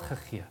geld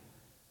gegee.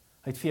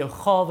 Hy het vir jou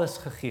gawes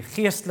gegee,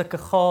 geestelike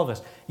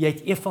gawes. Jy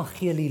het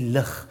evangelie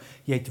lig,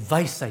 jy het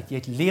wysheid, jy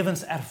het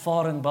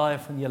lewenservaring, baie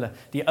van julle,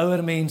 die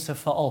ouer mense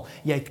veral.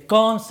 Jy het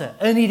kanse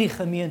in hierdie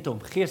gemeente om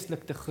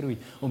geestelik te groei,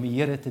 om die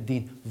Here te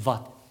dien.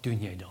 Wat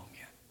doen jy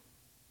daarmee?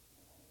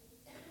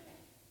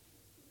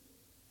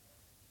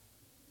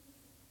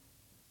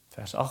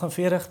 Vers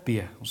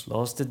 48b, ons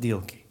laaste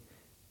deeltjie.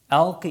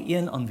 Elke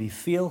een aan wie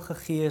veel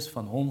gegee is,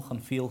 van hom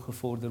gaan veel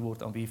gevorder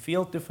word. Aan wie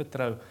veel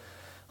toevertrou,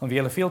 aan wie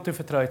hulle veel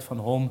toevertrou het, van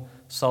hom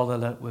sal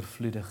hulle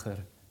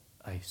oorvloediger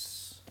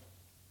eis.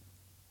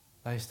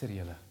 Luister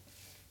julle.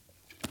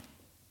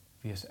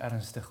 wees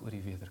ernstig oor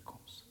die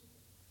wederkoms.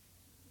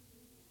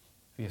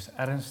 Wees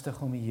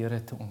ernstig om die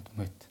Here te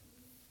ontmoet.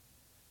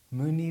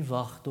 Moenie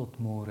wag tot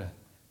môre.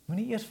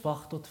 Moenie eers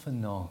wag tot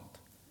vanaand.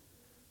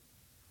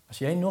 As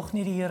jy nog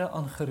nie die Here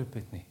aangeroep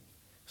het nie,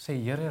 sê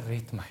Here,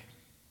 red my.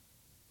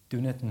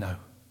 Doen dit nou.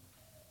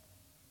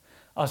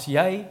 As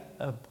jy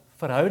 'n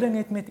verhouding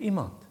het met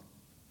iemand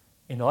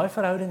en daai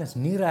verhouding is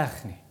nie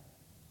reg nie,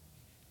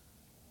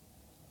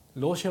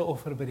 los jou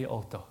offer by die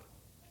altaar.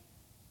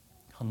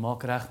 Gaan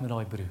maak reg met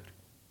daai broer.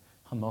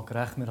 Gaan maak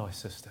reg met daai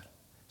suster.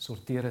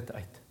 Sorteer dit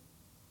uit.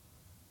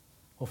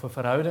 Of 'n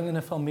verhouding in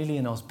 'n familie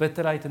en daar's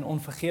bitterheid en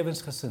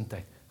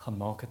onvergewensgesindheid, gaan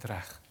maak dit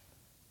reg.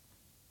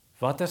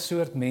 Watter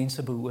soort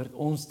mense behoort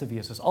ons te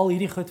wees? As al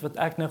hierdie goed wat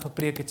ek nou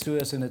gepreek het so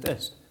is en dit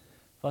is,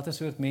 watter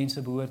soort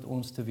mense behoort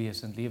ons te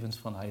wees in lewens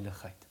van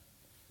heiligheid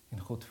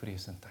en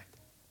Godvreesendheid?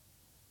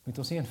 Moet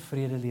ons nie in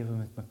vrede lewe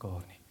met mekaar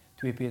nie.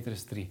 2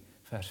 Petrus 3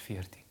 vers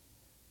 14.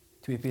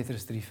 2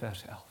 Petrus 3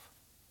 vers 11.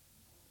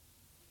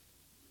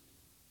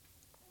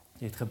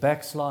 Jy het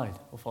gebackslide,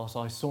 of as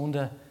daai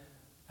sonde,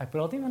 ek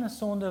praat nie van 'n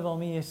sonde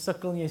waarmee jy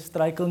sukkel, jy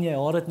struikel, jy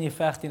haat dit nie, jy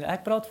veg teen.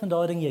 Ek praat van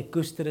daai ding, jy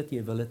koester dit,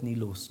 jy wil dit nie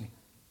los nie.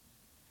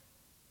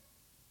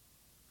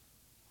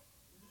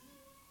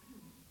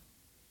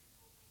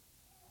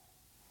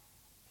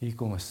 Hier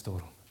kom 'n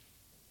storm.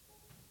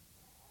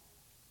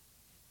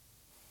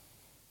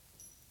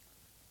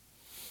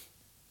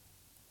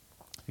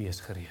 Wees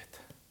gereed.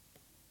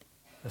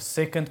 The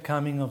second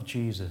coming of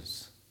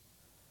Jesus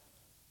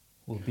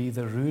will be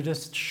the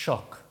rudest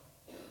shock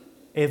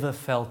ever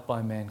felt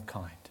by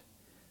mankind.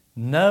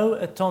 No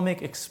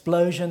atomic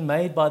explosion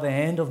made by the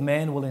hand of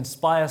man will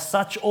inspire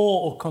such awe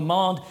or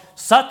command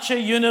such a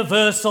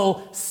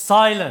universal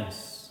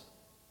silence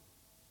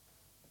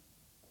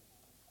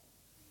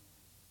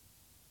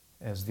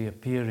as the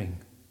appearing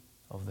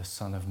of the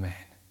Son of Man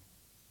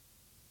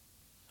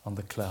on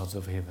the clouds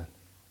of heaven.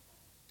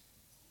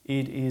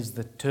 It is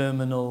the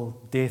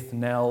terminal death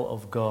knell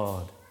of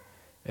God.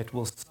 It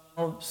will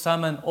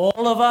summon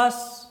all of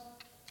us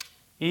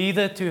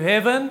either to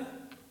heaven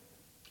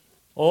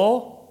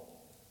or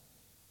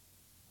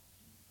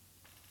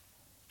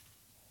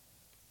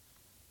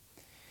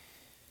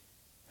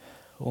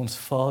ons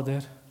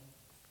Vader.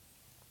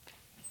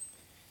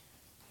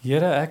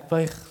 Here, ek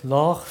buig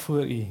laag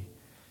voor U.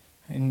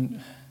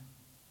 En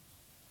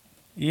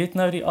U het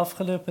nou die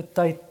afgelope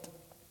tyd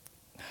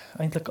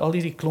eintlik al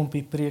hierdie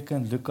klompie preke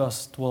in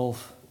Lukas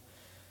 12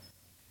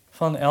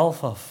 van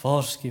 11 af,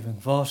 waarskuwing,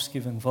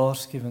 waarskuwing,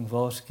 waarskuwing,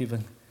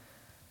 waarskuwing.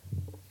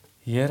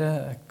 Here,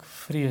 ek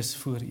vrees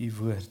voor U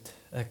woord.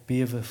 Ek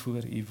bewe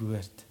voor U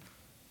woord.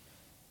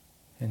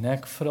 En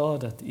ek vra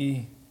dat U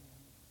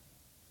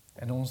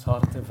in ons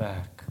harte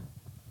werk.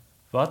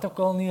 Wat ook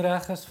al nie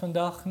reg is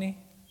vandag nie,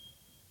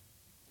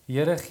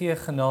 Here, gee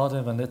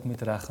genade want dit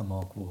moet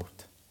reggemaak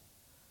word.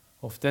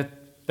 Of dit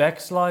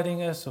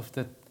backsliding is, of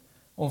dit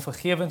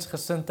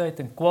onvergewensgesindheid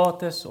en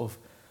kwaad is, of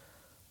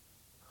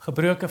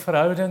gebroke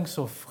verhoudings,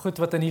 of goed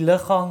wat in die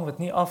liggaam wat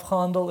nie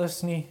afgehandel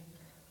is nie,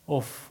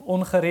 of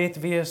ongered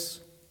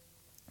wees,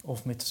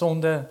 of met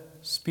sonde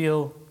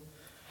speel,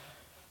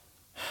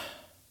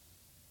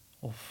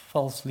 of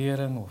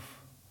valslering, of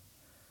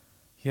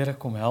Here,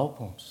 kom help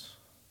ons.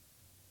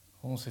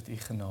 Ons het U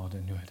genade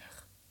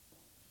nodig.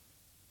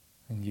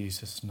 In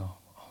Jesus naam.